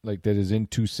that is in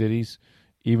 2 cities,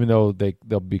 even though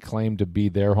they'll be claimed to be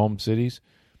their home cities.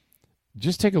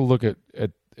 Just take a look at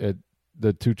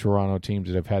the 2 Toronto teams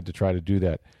that have had to try to do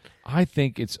that. I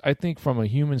think from a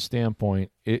human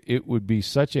standpoint, it would be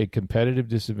such a competitive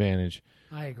disadvantage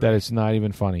that it's not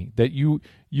even funny. That you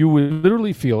would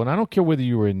literally feel, and I don't care whether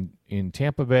you were in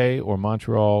Tampa Bay or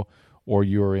Montreal or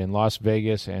you were in Las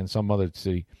Vegas and some other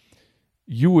city,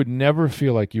 you would never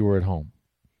feel like you were at home.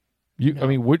 No. I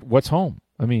mean, what's home?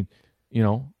 I mean,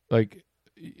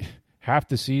 half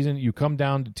the season, you come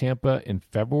down to Tampa in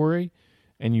February,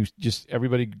 and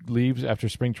everybody leaves after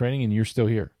spring training, and you're still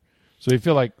here. So you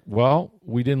feel like, well,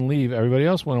 we didn't leave. Everybody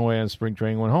else went away on spring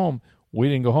training, went home. We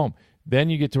didn't go home. Then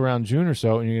you get to around June or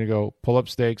so, and you're going to go pull up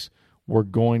stakes. We're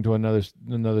going to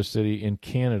another city in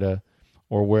Canada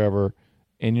or wherever,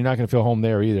 and you're not going to feel home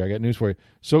there either. I got news for you.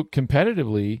 So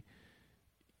competitively,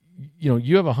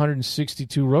 you have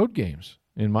 162 road games,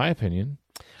 in my opinion.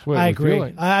 I agree.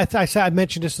 Like. I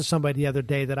mentioned this to somebody the other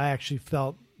day that I actually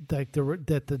felt like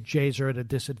that the Jays are at a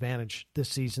disadvantage this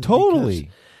season.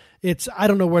 Totally. I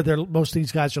don't know where most of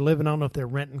these guys are living. I don't know if they're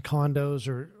renting condos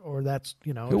or that's,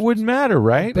 It wouldn't matter,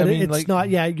 right? But it's not.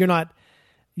 Yeah, you're not.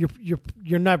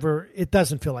 You're never. It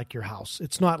doesn't feel like your house.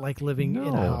 It's not like living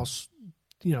in a house,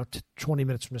 20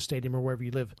 minutes from the stadium or wherever you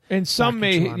live. And some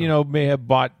may have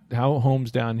bought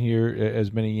homes down here,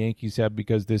 as many Yankees have,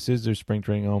 because this is their spring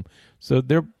training home. So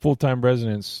their full-time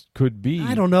residents could be.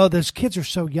 I don't know. Those kids are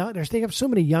so young. They have so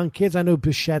many young kids. I know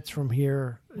Bichette's from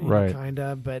here, right? Kind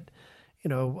of, but.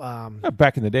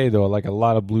 Back in the day, though, like a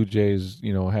lot of Blue Jays,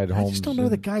 had homes. I just don't know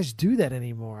that guys do that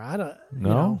anymore. I don't.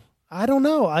 No, I don't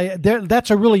know. That's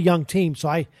a really young team, so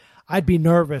I'd be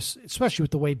nervous, especially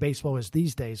with the way baseball is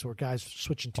these days, where guys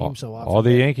switching teams so often. All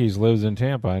the Yankees lives in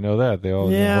Tampa. I know that they all.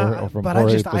 From but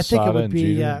I think it would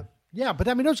be. But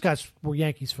I mean, those guys were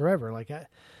Yankees forever. Like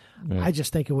I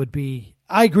just think it would be.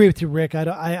 I agree with you, Rick.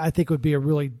 I think it would be a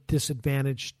really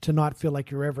disadvantage to not feel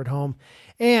like you're ever at home,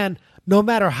 and no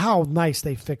matter how nice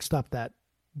they fixed up that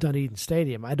Dunedin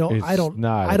Stadium, I don't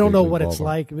know what it's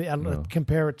like.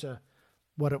 Compare it to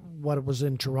what it was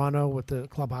in Toronto with the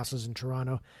clubhouses in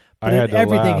Toronto. But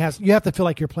you have to feel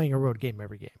like you're playing a road game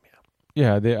every game.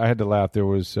 Yeah, I had to laugh. There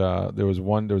was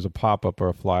a pop up or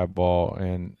a fly ball,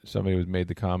 and somebody made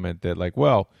the comment that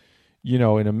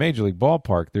in a major league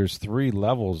ballpark, there's 3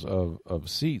 levels of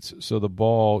seats, so the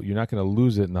ball, you're not going to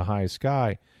lose it in the high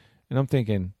sky. And I'm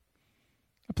thinking,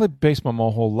 I played baseball my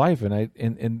whole life,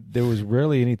 and there was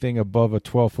rarely anything above a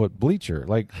 12-foot bleacher.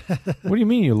 Like, what do you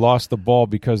mean you lost the ball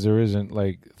because there isn't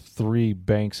 3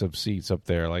 banks of seats up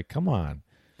there? Like, come on.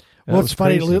 Well, it's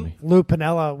funny. Lou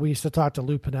Piniella, we used to talk to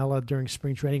Lou Piniella during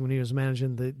spring training when he was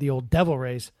managing the old Devil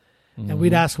Rays, and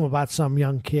we'd ask him about some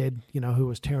young kid, who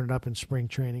was tearing it up in spring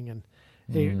training, and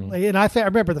I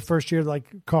remember the first year,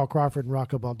 Carl Crawford and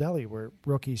Rocco Baldelli were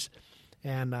rookies.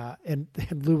 And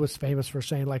Lou was famous for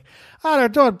saying, they're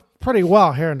doing pretty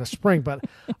well here in the spring, but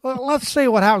let's see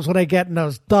what happens when they get in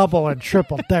those double and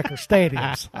triple decker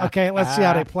stadiums. Okay, let's see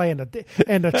how they play in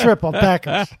the triple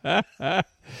deckers.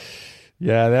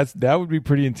 Yeah, that would be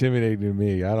pretty intimidating to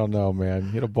me. I don't know, man.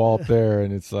 Hit a ball up there,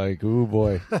 and it's like, ooh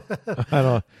boy.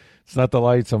 It's not the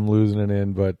lights I'm losing it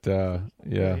in, but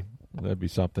yeah, that'd be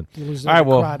something. You lose all right,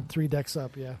 well, 3 decks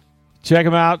up, yeah. Check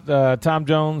him out, Tom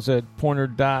Jones at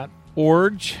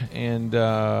Pointer.org, and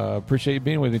appreciate you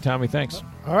being with me, Tommy. Thanks.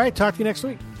 All right, talk to you next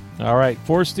week. All right,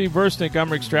 for Steve Versnick,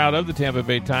 I'm Rick Stroud of the Tampa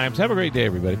Bay Times. Have a great day,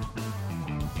 everybody.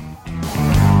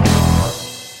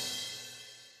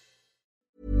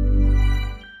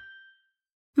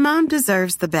 Mom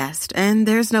deserves the best, and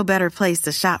there's no better place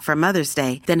to shop for Mother's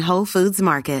Day than Whole Foods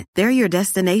Market. They're your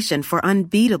destination for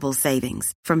unbeatable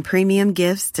savings, from premium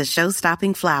gifts to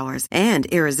show-stopping flowers and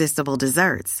irresistible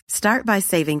desserts. Start by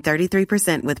saving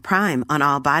 33% with Prime on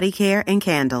all body care and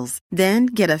candles. Then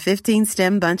get a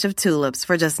 15-stem bunch of tulips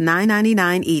for just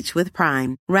 $9.99 each with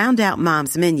Prime. Round out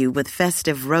Mom's menu with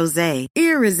festive rosé,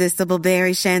 irresistible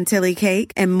berry chantilly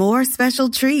cake, and more special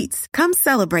treats. Come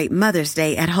celebrate Mother's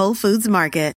Day at Whole Foods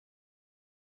Market.